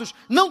boatos.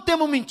 Não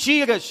temam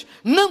mentiras.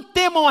 Não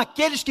temam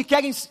aqueles que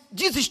querem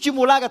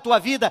desestimular a tua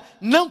vida.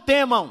 Não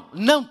temam.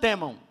 Não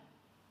temam.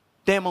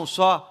 Temam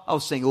só ao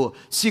Senhor.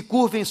 Se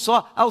curvem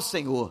só ao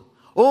Senhor.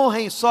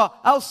 Honrem só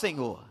ao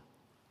Senhor.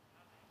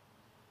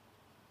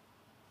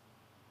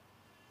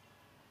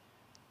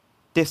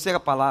 Terceira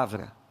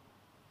palavra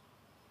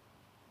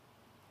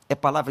é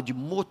palavra de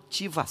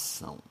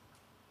motivação.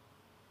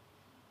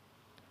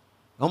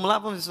 Vamos lá,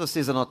 vamos ver se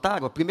vocês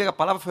anotaram. A primeira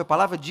palavra foi a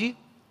palavra de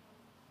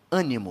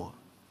ânimo.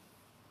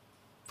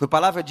 Foi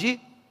palavra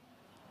de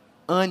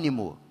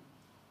ânimo.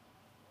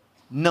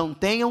 Não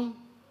tenham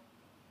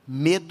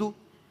medo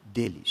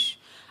deles.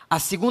 A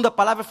segunda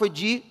palavra foi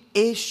de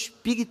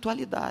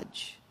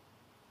espiritualidade.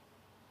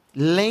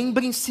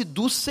 Lembrem-se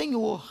do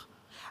Senhor.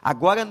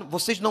 Agora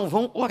vocês não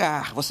vão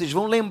orar, vocês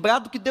vão lembrar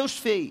do que Deus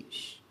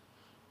fez.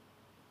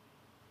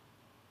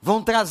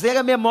 Vão trazer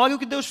à memória o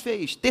que Deus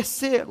fez.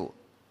 Terceiro,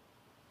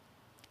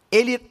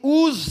 ele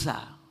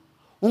usa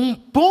um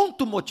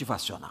ponto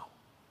motivacional.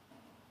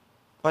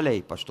 Olha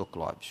aí, pastor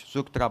Clóvis, o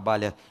senhor que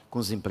trabalha com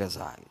os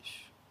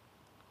empresários.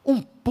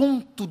 Um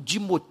ponto de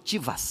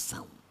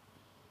motivação.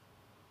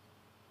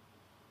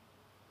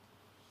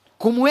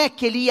 Como é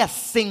que ele ia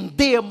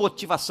acender a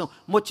motivação?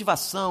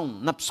 Motivação,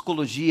 na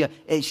psicologia,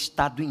 é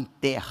estado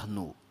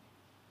interno.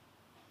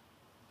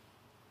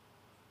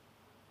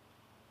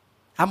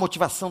 A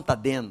motivação está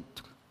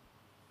dentro.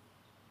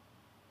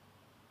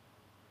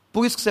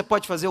 Por isso que você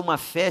pode fazer uma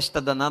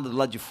festa danada do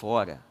lado de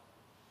fora.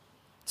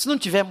 Se não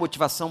tiver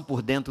motivação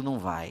por dentro, não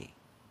vai.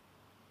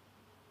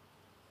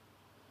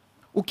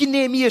 O que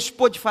Neemias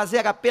pôde fazer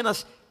era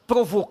apenas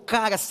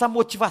provocar essa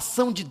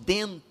motivação de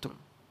dentro.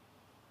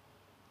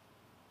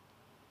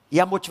 E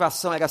a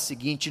motivação era a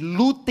seguinte: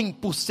 lutem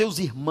por seus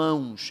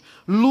irmãos,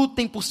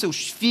 lutem por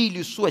seus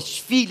filhos, suas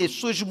filhas,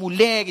 suas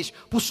mulheres,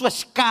 por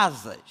suas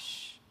casas.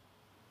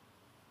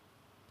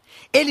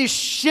 Ele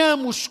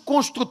chama os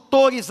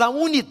construtores à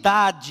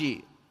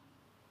unidade.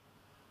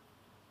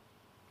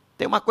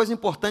 Tem uma coisa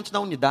importante na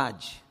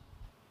unidade.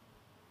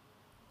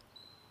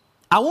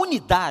 A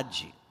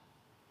unidade,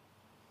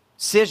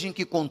 seja em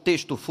que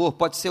contexto for,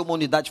 pode ser uma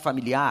unidade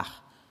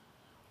familiar,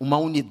 uma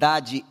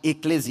unidade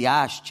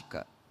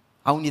eclesiástica,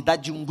 a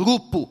unidade de um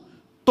grupo.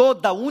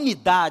 Toda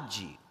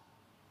unidade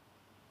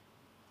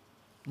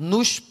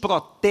nos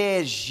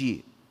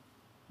protege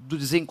do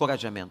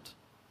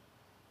desencorajamento.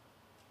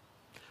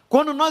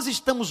 Quando nós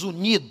estamos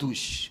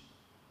unidos,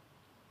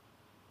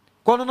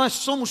 quando nós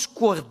somos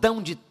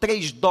cordão de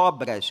 3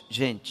 dobras,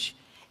 gente,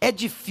 é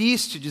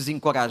difícil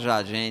desencorajar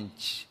a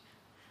gente.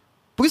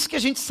 Por isso que a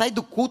gente sai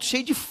do culto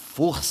cheio de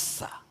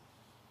força,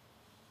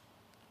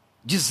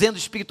 dizendo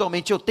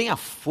espiritualmente: eu tenho a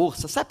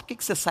força. Sabe por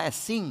que você sai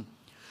assim?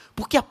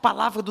 Porque a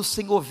palavra do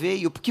Senhor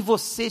veio, porque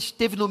você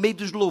esteve no meio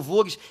dos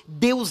louvores,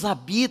 Deus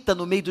habita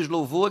no meio dos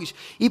louvores,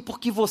 e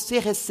porque você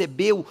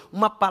recebeu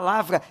uma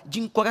palavra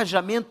de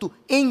encorajamento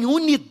em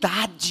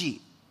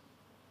unidade.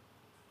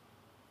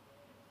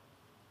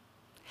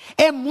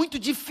 É muito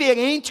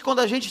diferente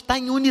quando a gente está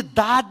em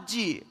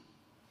unidade.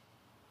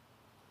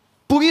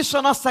 Por isso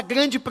a nossa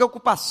grande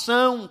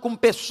preocupação com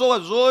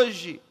pessoas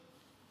hoje,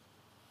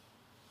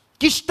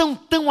 que estão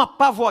tão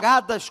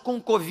apavoradas com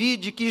o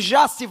Covid, que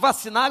já se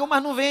vacinaram,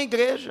 mas não vêm à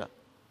igreja.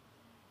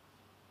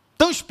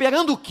 Estão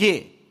esperando o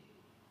quê?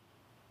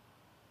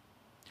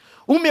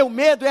 O meu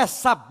medo é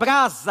essa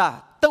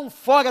brasa tão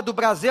fora do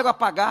braseiro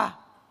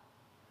apagar.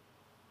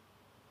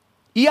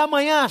 E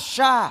amanhã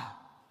achar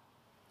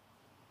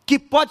que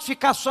pode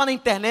ficar só na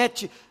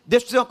internet.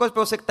 Deixa eu dizer uma coisa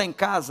para você que está em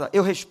casa.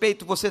 Eu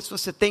respeito você se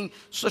você tem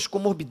suas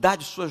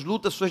comorbidades, suas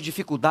lutas, suas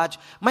dificuldades.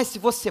 Mas se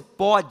você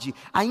pode,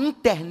 a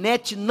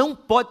internet não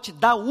pode te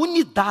dar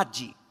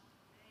unidade.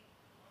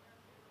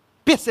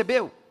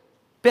 Percebeu?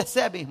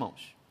 Percebem,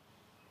 irmãos?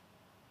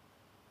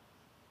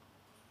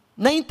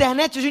 Na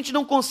internet a gente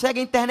não consegue.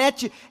 A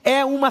internet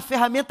é uma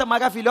ferramenta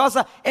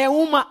maravilhosa, é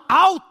uma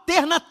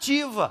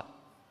alternativa.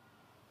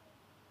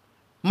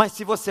 Mas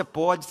se você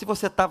pode, se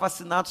você está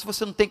vacinado, se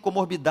você não tem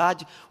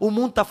comorbidade, o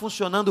mundo está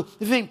funcionando,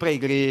 vem para a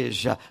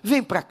igreja,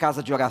 vem para a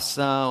casa de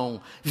oração,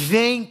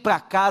 vem para a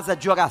casa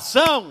de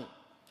oração.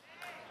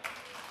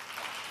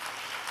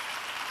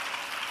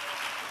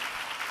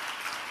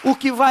 O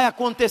que vai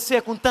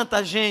acontecer com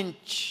tanta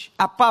gente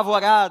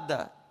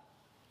apavorada?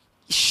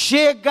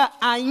 Chega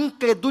a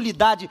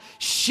incredulidade,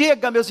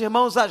 chega, meus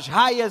irmãos, às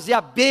raias e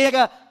à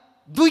beira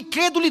da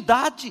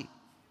incredulidade.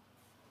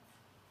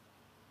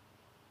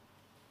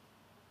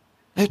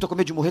 Eu estou com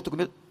medo de morrer, estou com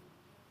medo.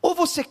 Ou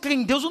você crê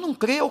em Deus ou não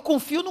crê, ou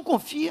confia ou não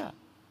confia.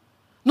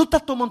 Não está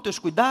tomando teus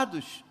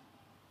cuidados?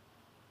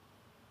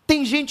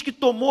 Tem gente que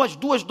tomou as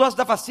 2 doses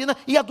da vacina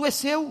e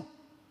adoeceu.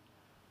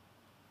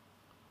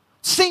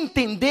 Você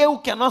entendeu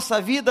que a nossa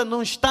vida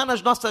não está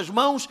nas nossas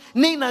mãos,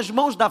 nem nas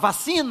mãos da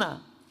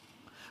vacina,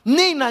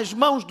 nem nas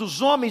mãos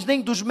dos homens,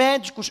 nem dos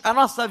médicos. A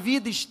nossa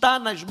vida está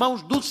nas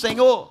mãos do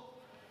Senhor.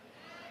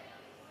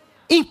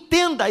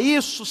 Entenda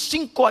isso, se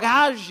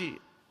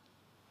encoraje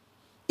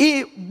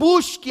e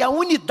busque a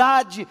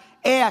unidade.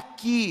 É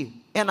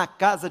aqui, é na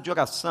casa de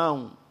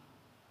oração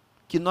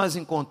que nós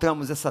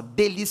encontramos essa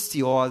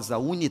deliciosa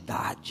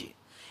unidade.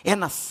 É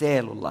na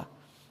célula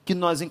que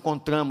nós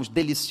encontramos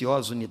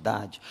deliciosa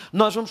unidade.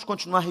 Nós vamos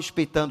continuar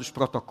respeitando os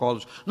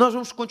protocolos, nós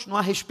vamos continuar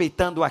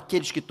respeitando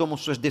aqueles que tomam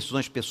suas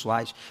decisões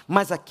pessoais,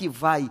 mas aqui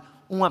vai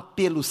um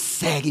apelo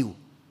sério,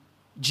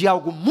 de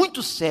algo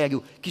muito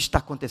sério que está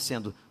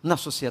acontecendo na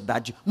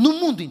sociedade, no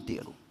mundo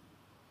inteiro.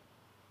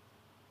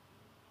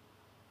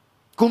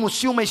 Como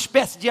se uma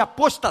espécie de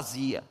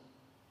apostasia,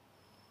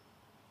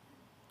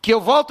 que eu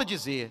volto a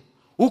dizer,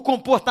 o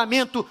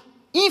comportamento,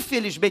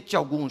 infelizmente de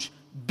alguns,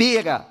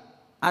 beira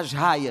as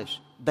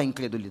raias da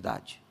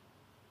incredulidade.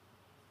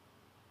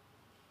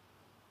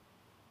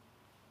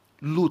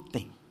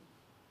 Lutem.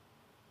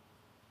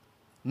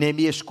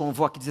 Neemias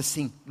convoca e diz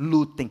assim,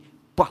 lutem,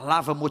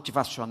 palavra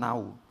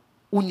motivacional,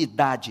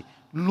 unidade,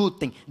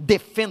 lutem,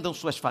 defendam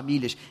suas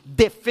famílias,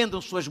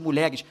 defendam suas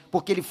mulheres,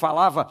 porque ele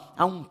falava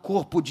a um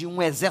corpo de um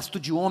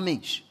exército de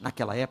homens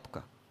naquela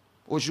época.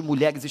 Hoje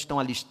mulheres estão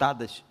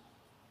alistadas.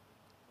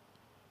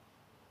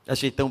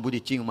 Achei tão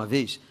bonitinho uma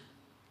vez,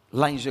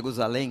 lá em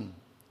Jerusalém,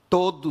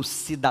 todo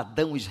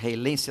cidadão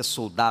israelense é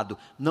soldado,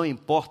 não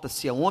importa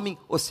se é homem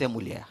ou se é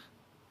mulher.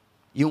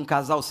 E um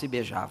casal se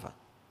beijava,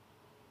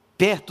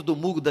 perto do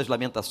muro das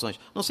lamentações.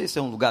 Não sei se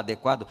é um lugar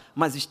adequado,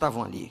 mas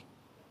estavam ali,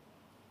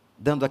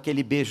 dando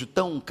aquele beijo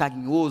tão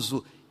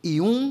carinhoso, e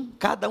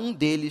cada um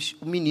deles,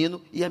 o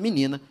menino e a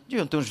menina,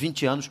 deviam ter uns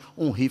 20 anos,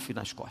 um rifle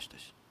nas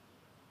costas.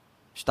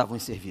 Estavam em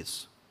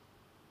serviço.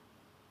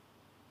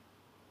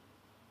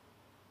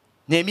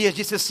 Neemias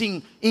disse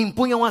assim,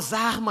 empunham as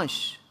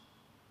armas,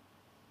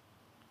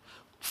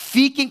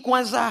 fiquem com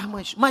as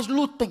armas, mas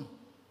lutem.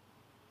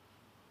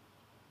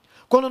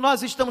 Quando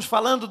nós estamos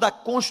falando da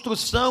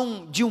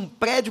construção de um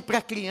prédio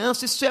para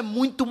criança, isso é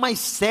muito mais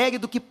sério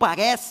do que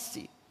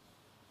parece.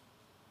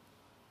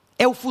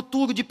 É o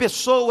futuro de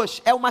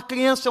pessoas, é uma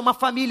criança, é uma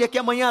família que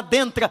amanhã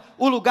adentra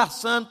o lugar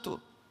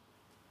santo,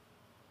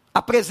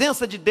 a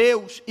presença de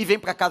Deus, e vem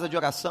para a casa de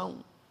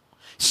oração.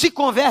 Se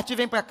converte e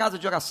vem para a casa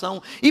de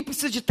oração, e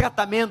precisa de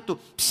tratamento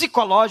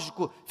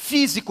psicológico,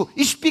 físico,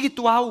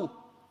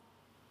 espiritual,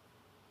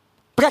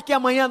 para que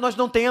amanhã nós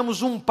não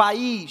tenhamos um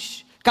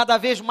país cada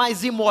vez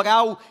mais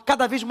imoral,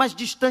 cada vez mais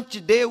distante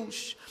de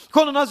Deus.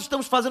 Quando nós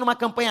estamos fazendo uma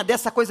campanha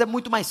dessa, a coisa é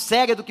muito mais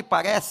séria do que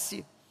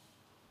parece.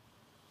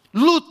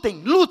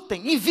 Lutem,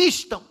 lutem,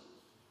 invistam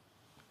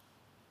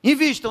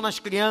nas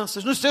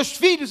crianças, nos seus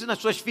filhos e nas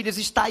suas filhas,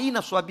 está aí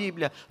na sua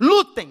Bíblia.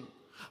 Lutem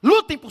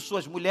por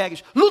suas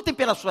mulheres, lutem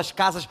pelas suas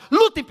casas,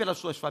 lutem pelas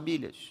suas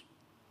famílias,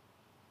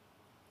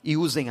 e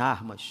usem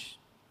armas.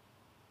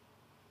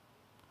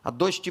 Há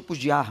 2 tipos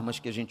de armas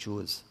que a gente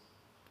usa,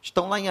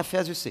 estão lá em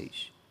Efésios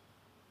 6,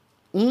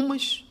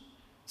 umas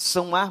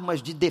são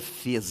armas de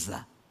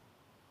defesa,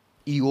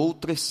 e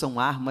outras são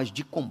armas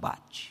de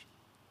combate.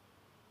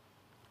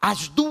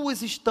 As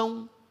 2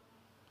 estão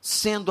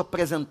sendo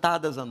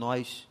apresentadas a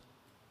nós,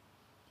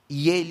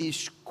 e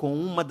eles com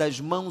uma das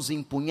mãos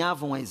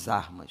empunhavam as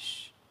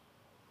armas,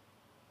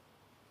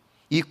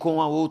 e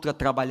com a outra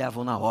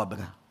trabalhavam na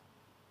obra.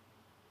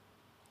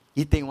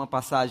 E tem uma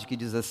passagem que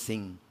diz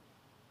assim,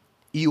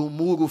 e o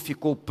muro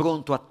ficou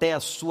pronto até a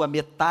sua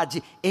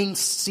metade em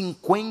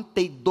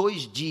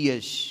 52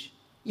 dias.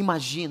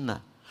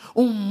 Imagina,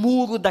 um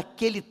muro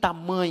daquele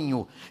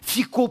tamanho,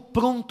 ficou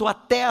pronto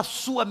até a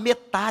sua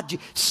metade,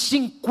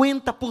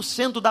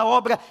 50% da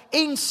obra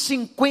em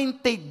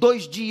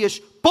 52 dias.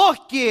 Por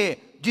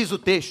quê? Diz o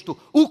texto,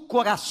 o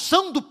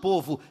coração do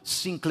povo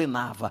se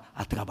inclinava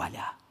a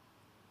trabalhar.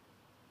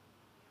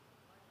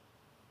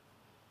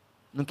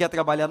 Não quer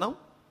trabalhar não?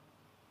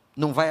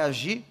 Não vai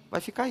agir? Vai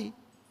ficar aí.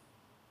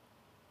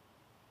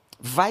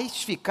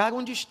 Vais ficar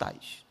onde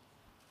estás.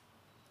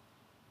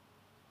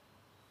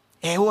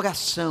 É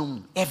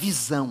oração, é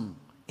visão,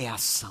 é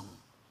ação.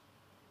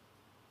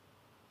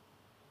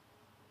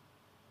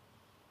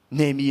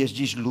 Neemias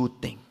diz,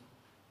 lutem,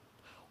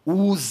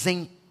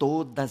 usem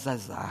todas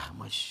as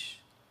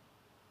armas.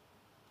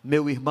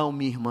 Meu irmão,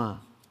 minha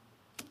irmã,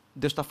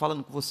 Deus está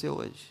falando com você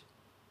hoje.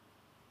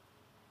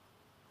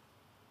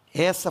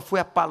 Essa foi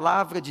a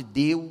palavra de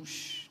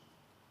Deus,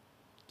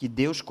 que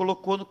Deus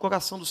colocou no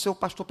coração do seu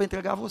pastor para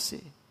entregar a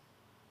você.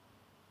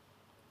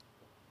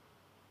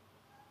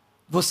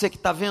 Você que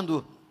está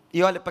vendo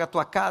e olha para a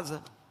tua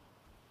casa,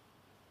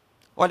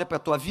 olha para a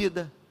tua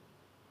vida,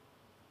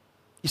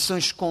 e são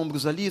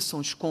escombros ali,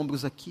 são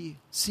escombros aqui,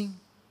 sim.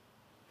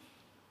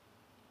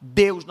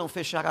 Deus não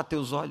fechará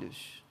teus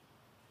olhos,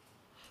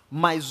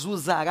 mas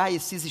usará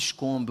esses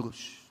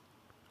escombros,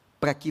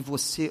 para que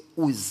você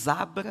os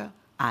abra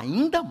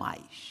ainda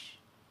mais.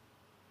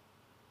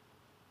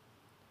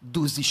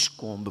 Dos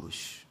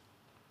escombros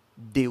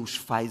Deus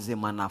faz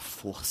emanar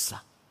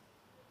força.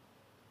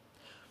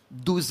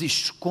 Dos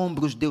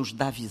escombros Deus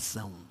dá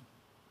visão.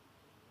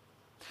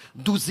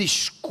 Dos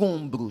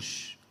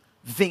escombros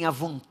vem a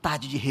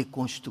vontade de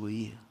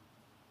reconstruir.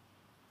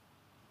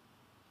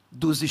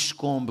 Dos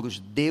escombros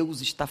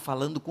Deus está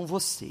falando com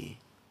você.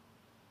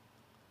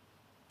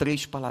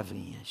 3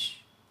 palavrinhas.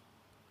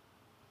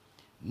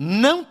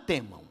 Não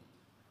temam.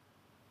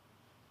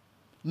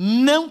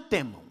 Não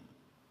temam.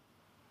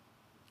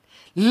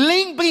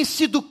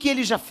 Lembrem-se do que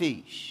Ele já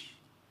fez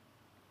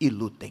e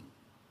lutem.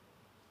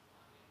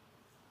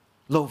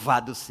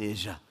 Louvado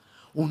seja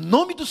o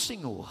nome do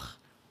Senhor,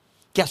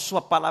 que a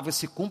sua palavra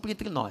se cumpra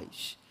entre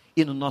nós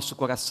e no nosso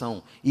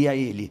coração, e a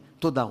Ele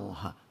toda a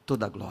honra,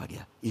 toda a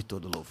glória e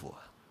todo o louvor.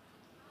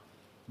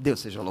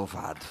 Deus seja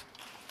louvado.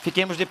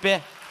 Fiquemos de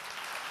pé.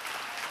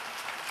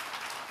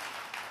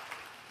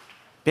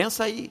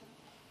 Pensa aí.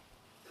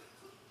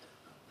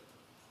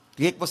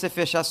 Queria que você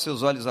fechasse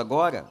seus olhos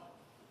agora,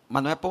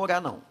 mas não é para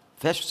orar não.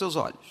 Feche os seus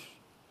olhos.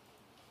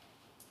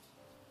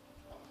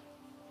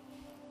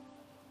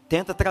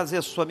 Tenta trazer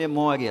a sua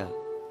memória,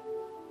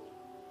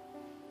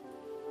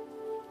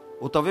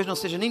 ou talvez não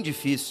seja nem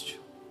difícil,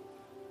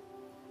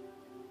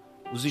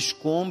 os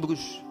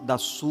escombros da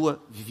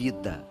sua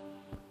vida,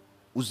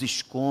 os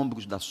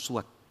escombros da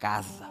sua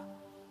casa,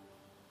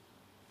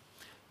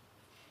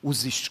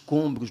 os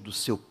escombros do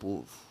seu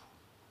povo.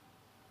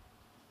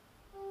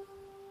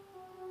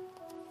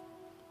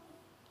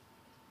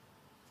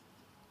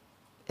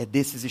 É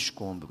desses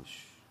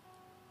escombros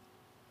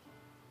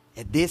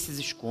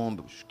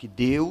que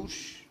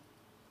Deus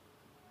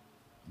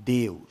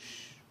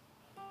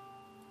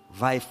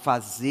vai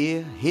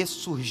fazer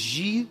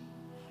ressurgir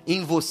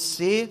em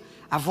você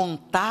a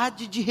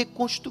vontade de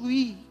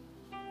reconstruir.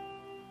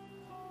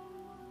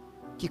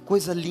 Que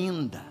coisa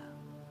linda.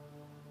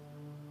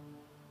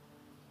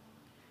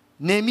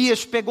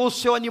 Neemias pegou o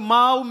seu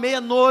animal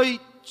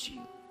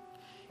meia-noite,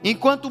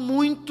 enquanto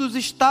muitos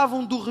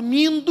estavam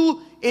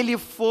dormindo, ele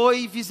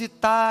foi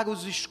visitar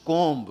os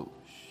escombros.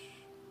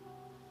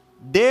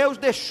 Deus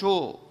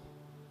deixou.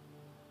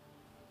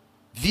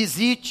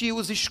 Visite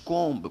os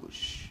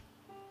escombros.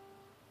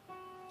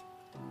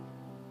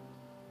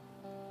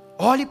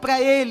 Olhe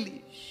para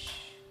eles.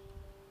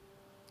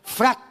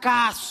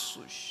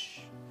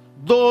 Fracassos,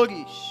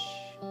 dores.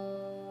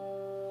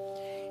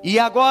 E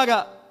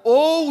agora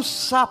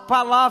ouça a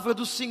palavra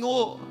do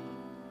Senhor.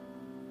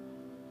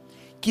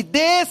 Que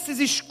desses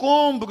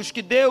escombros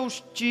que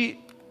Deus te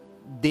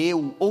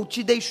deu ou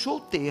te deixou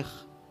ter,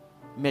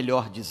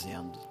 melhor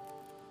dizendo,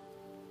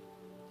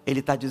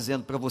 Ele está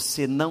dizendo para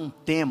você: não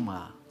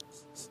tema,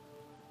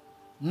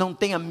 não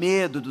tenha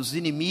medo dos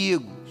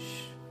inimigos,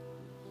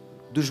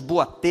 dos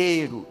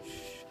boateiros,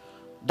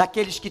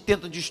 daqueles que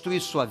tentam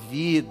destruir sua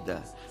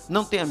vida.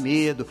 Não tenha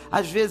medo.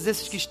 Às vezes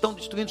esses que estão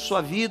destruindo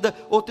sua vida,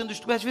 ou tendo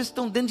destruído, às vezes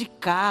estão dentro de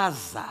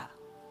casa.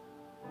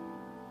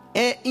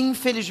 É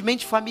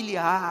infelizmente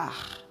familiar.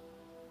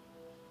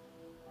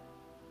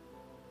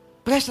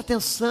 Preste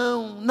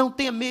atenção, não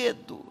tenha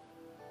medo.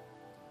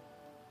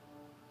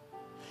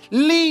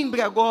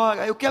 Lembre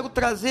agora, eu quero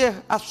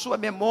trazer à sua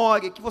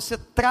memória, que você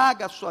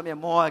traga à sua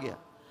memória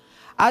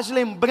as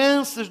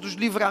lembranças dos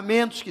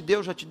livramentos que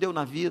Deus já te deu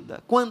na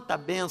vida. Quanta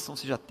bênção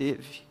você já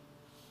teve.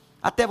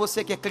 Até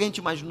você que é crente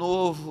mais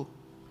novo,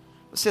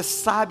 você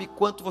sabe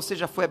quanto você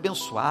já foi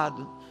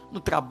abençoado,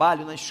 no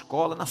trabalho, na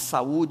escola, na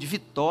saúde,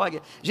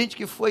 vitória, gente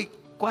que foi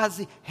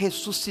quase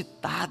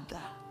ressuscitada.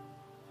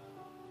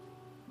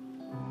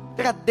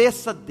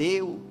 Agradeça a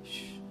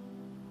Deus.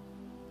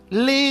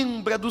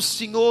 Lembra do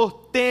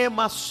Senhor,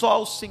 tema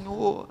só o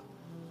Senhor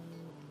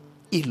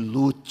e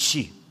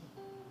lute.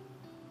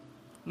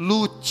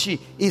 Lute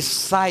e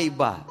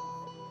saiba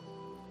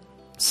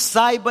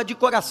de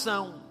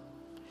coração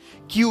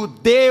que o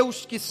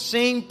Deus que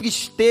sempre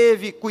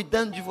esteve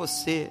cuidando de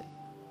você,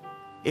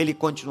 Ele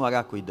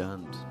continuará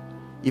cuidando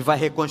e vai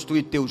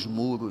reconstruir teus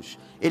muros.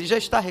 Ele já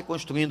está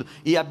reconstruindo,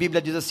 e a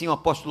Bíblia diz assim, o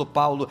apóstolo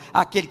Paulo: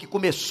 aquele que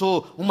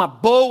começou uma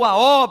boa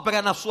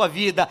obra na sua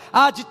vida,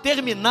 há de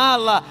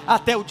terminá-la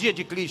até o dia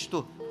de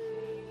Cristo.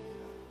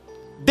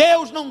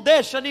 Deus não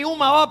deixa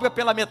nenhuma obra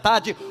pela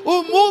metade.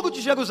 O muro de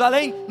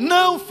Jerusalém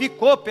não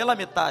ficou pela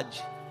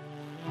metade,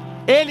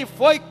 ele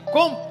foi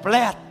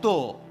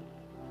completo.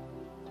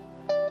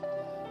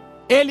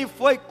 Ele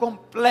foi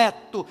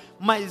completo,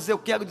 mas eu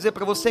quero dizer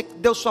para você que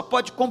Deus só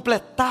pode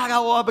completar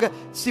a obra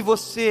se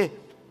você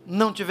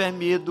não tiver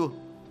medo,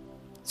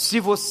 se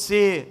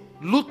você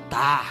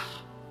lutar,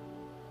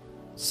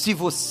 se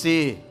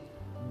você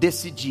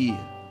decidir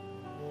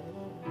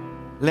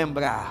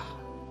lembrar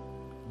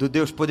do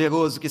Deus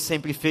poderoso que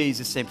sempre fez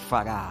e sempre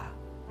fará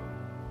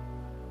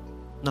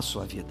na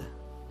sua vida.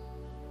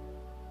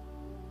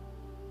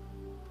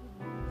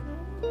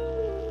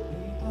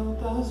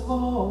 Tantas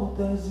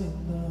voltas e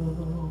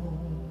não,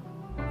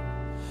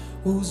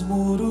 os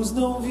muros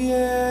não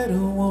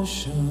vieram ao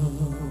chão,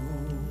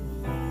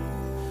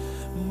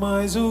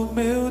 mas o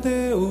meu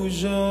Deus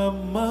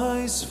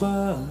jamais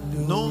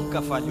falhou.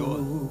 Nunca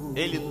falhou,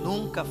 Ele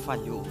nunca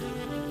falhou.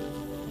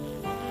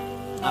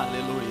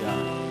 Aleluia.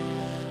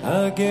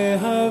 A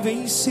guerra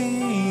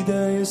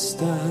vencida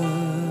está.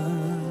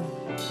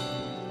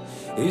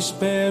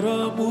 Espero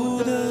a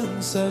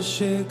mudança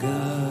chegar.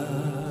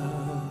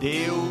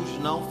 Deus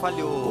não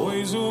falhou.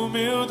 Pois o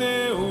meu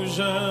Deus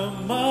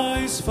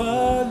jamais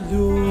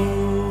falhou.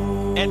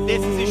 É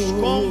desses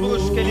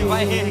escombros que Ele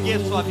vai reerguer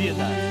sua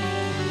vida.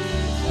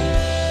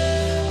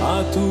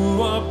 A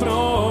tua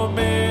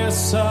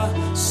promessa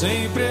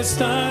sempre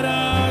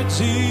estará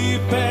de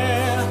pé.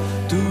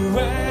 Tu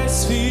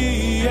és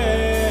fiel.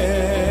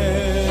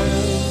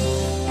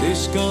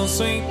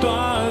 Descanso em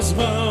tuas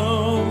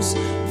mãos.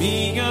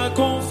 Minha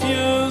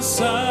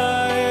confiança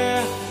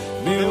é.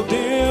 Meu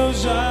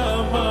Deus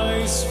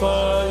jamais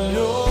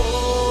falhou.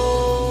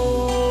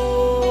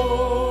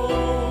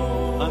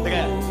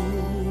 André,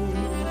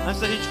 antes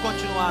da gente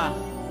continuar,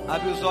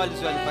 abre os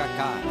olhos e olhe para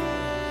cá.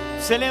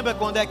 Você lembra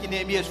quando é que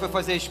Neemias foi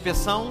fazer a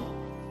inspeção?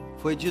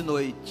 Foi de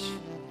noite.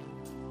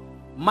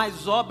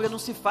 Mas obra não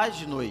se faz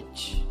de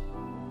noite.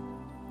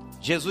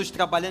 Jesus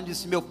trabalhando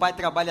disse: meu pai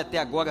trabalha até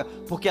agora,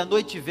 porque a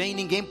noite vem e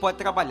ninguém pode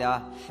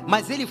trabalhar.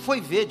 Mas ele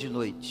foi ver de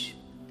noite.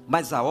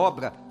 Mas a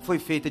obra foi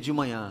feita de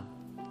manhã.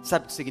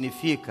 Sabe o que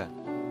significa?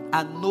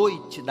 A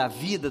noite da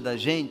vida da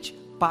gente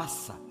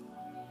passa.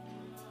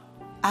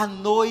 A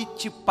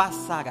noite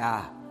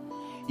passará.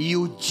 E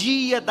o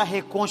dia da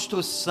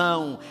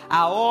reconstrução,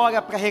 a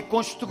hora para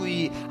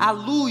reconstruir, a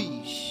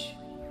luz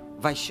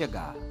vai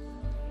chegar.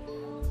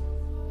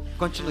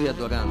 Continue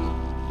adorando.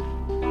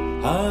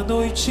 A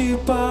noite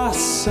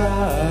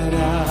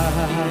passará,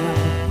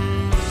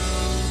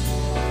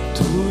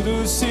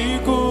 tudo se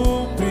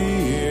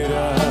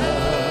cumprirá.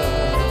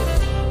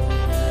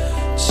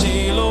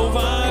 Te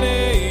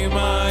louvarei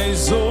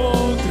mais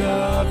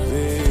outra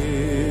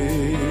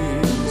vez.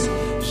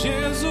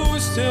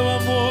 Jesus, teu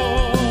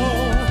amor,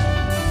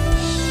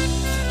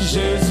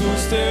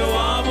 Jesus, teu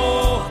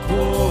amor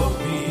por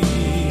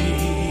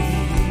mim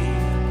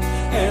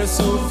é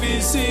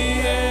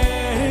suficiente.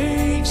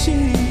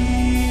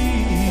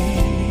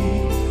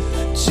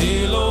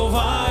 Te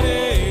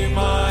louvarei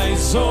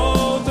mais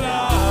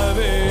outra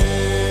vez.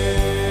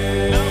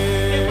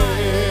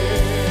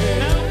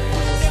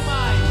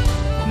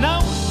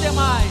 Não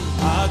temais.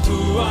 A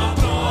tua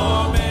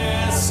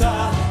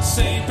promessa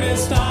sempre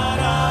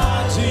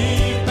estará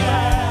de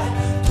pé.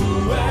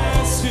 Tu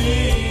és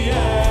fiel.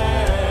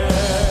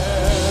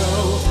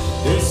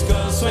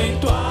 Descanso em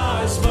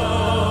tuas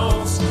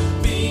mãos.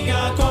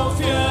 Minha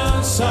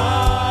confiança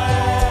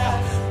é.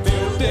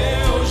 Meu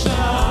Deus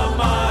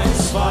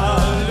jamais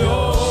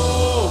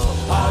falhou.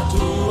 A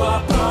tua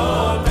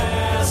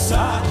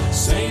promessa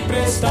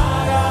sempre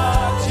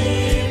estará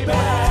de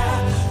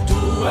pé.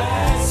 Tu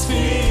és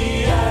fiel.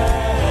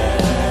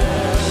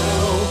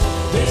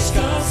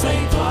 Descansa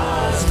em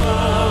tuas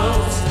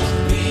mãos.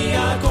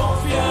 Minha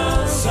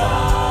confiança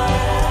é.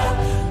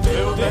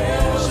 Meu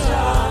Deus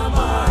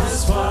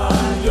jamais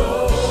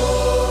falhou.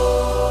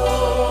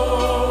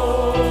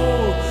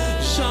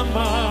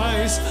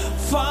 Jamais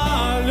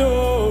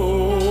falhou.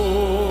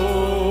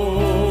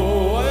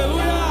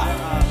 Aleluia.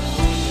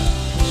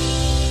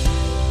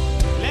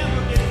 Lembra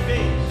o que Ele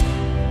fez?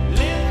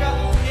 Lembra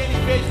o que Ele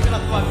fez pela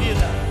tua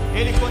vida?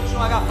 Ele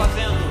continuará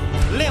fazendo.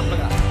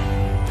 Lembra?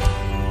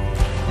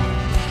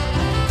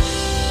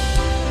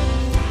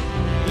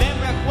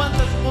 Lembra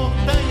quantas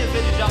montanhas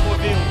Ele já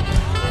moveu?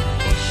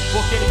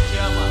 Porque Ele te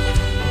ama.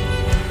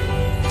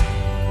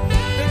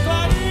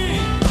 Declare.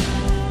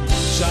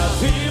 Já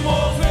vi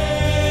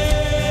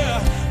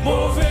mover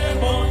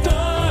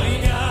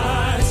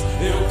montanhas.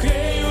 Eu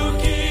creio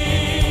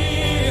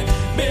que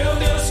meu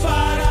Deus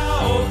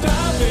fará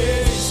outra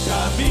vez.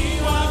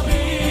 Caminho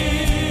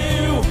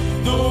abriu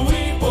no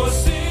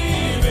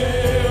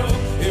impossível.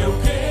 Eu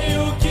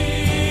creio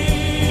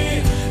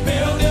que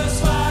meu Deus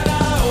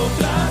fará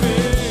outra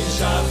vez.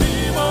 Já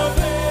vi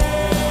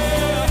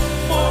mover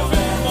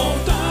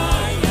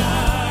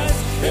montanhas.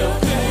 Eu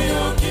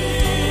creio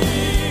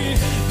que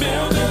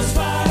meu Deus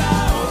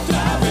fará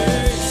outra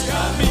vez.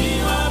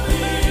 Caminho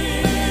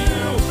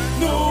abriu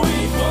no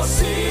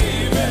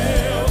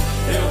impossível.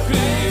 Eu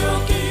creio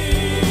que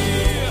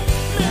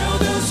meu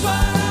Deus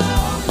fará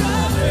outra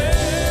vez.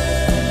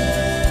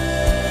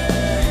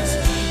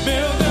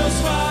 Meu Deus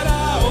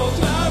fará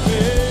outra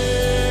vez.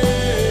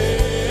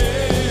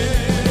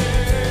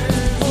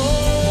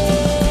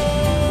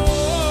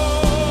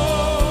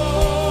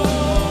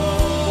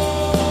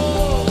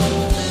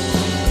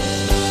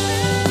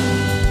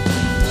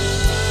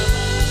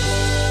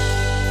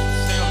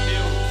 Senhor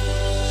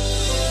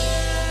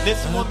Deus,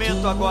 nesse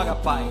momento agora,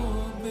 Pai,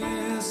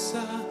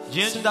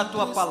 diante da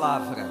Tua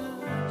palavra,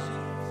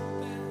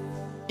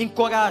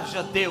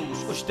 encoraja,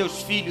 Deus, os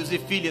Teus filhos e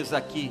filhas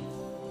aqui.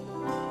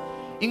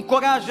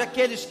 Encoraja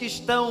aqueles que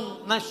estão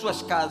nas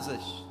suas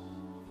casas,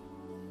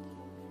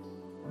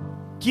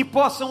 que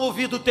possam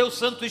ouvir do Teu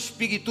Santo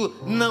Espírito: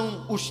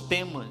 não os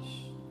temas.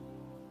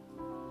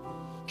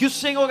 Que o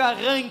Senhor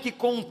arranque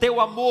com o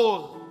Teu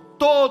amor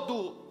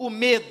todo o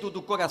medo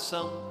do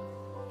coração,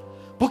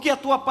 porque a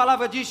Tua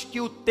palavra diz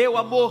que o Teu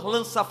amor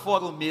lança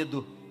fora o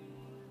medo.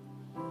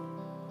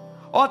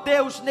 Ó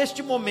Deus,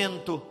 neste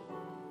momento,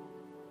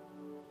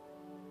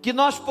 que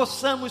nós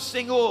possamos,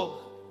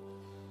 Senhor,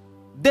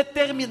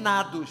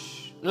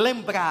 determinados,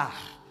 lembrar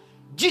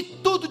de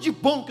tudo de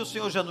bom que o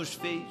Senhor já nos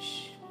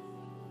fez,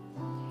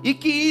 e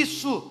que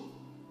isso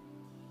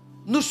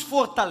nos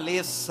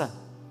fortaleça,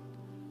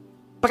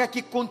 para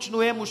que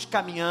continuemos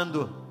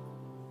caminhando,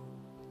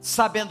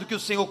 sabendo que o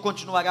Senhor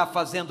continuará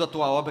fazendo a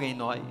tua obra em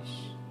nós.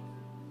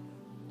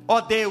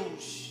 Ó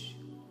Deus,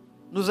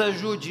 nos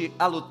ajude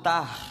a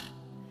lutar,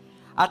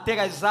 a ter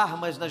as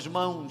armas nas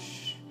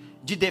mãos,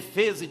 de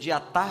defesa e de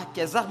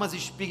ataque, as armas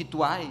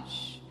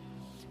espirituais,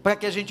 para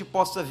que a gente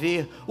possa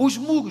ver os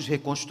muros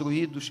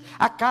reconstruídos,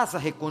 a casa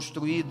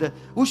reconstruída,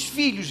 os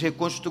filhos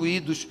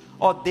reconstruídos,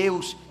 ó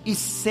Deus, e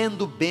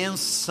sendo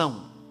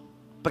bênção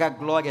para a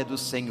glória do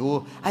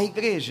Senhor, a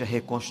igreja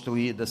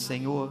reconstruída,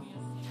 Senhor.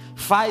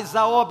 Faz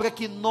a obra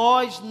que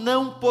nós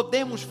não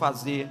podemos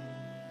fazer,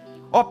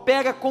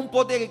 opera com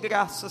poder e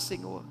graça,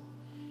 Senhor,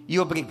 e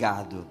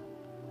obrigado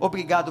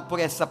por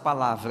essa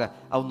palavra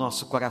ao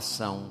nosso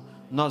coração.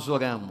 Nós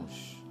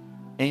oramos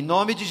em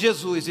nome de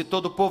Jesus, e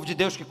todo o povo de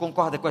Deus que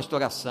concorda com esta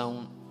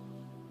oração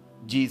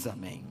diz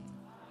amém.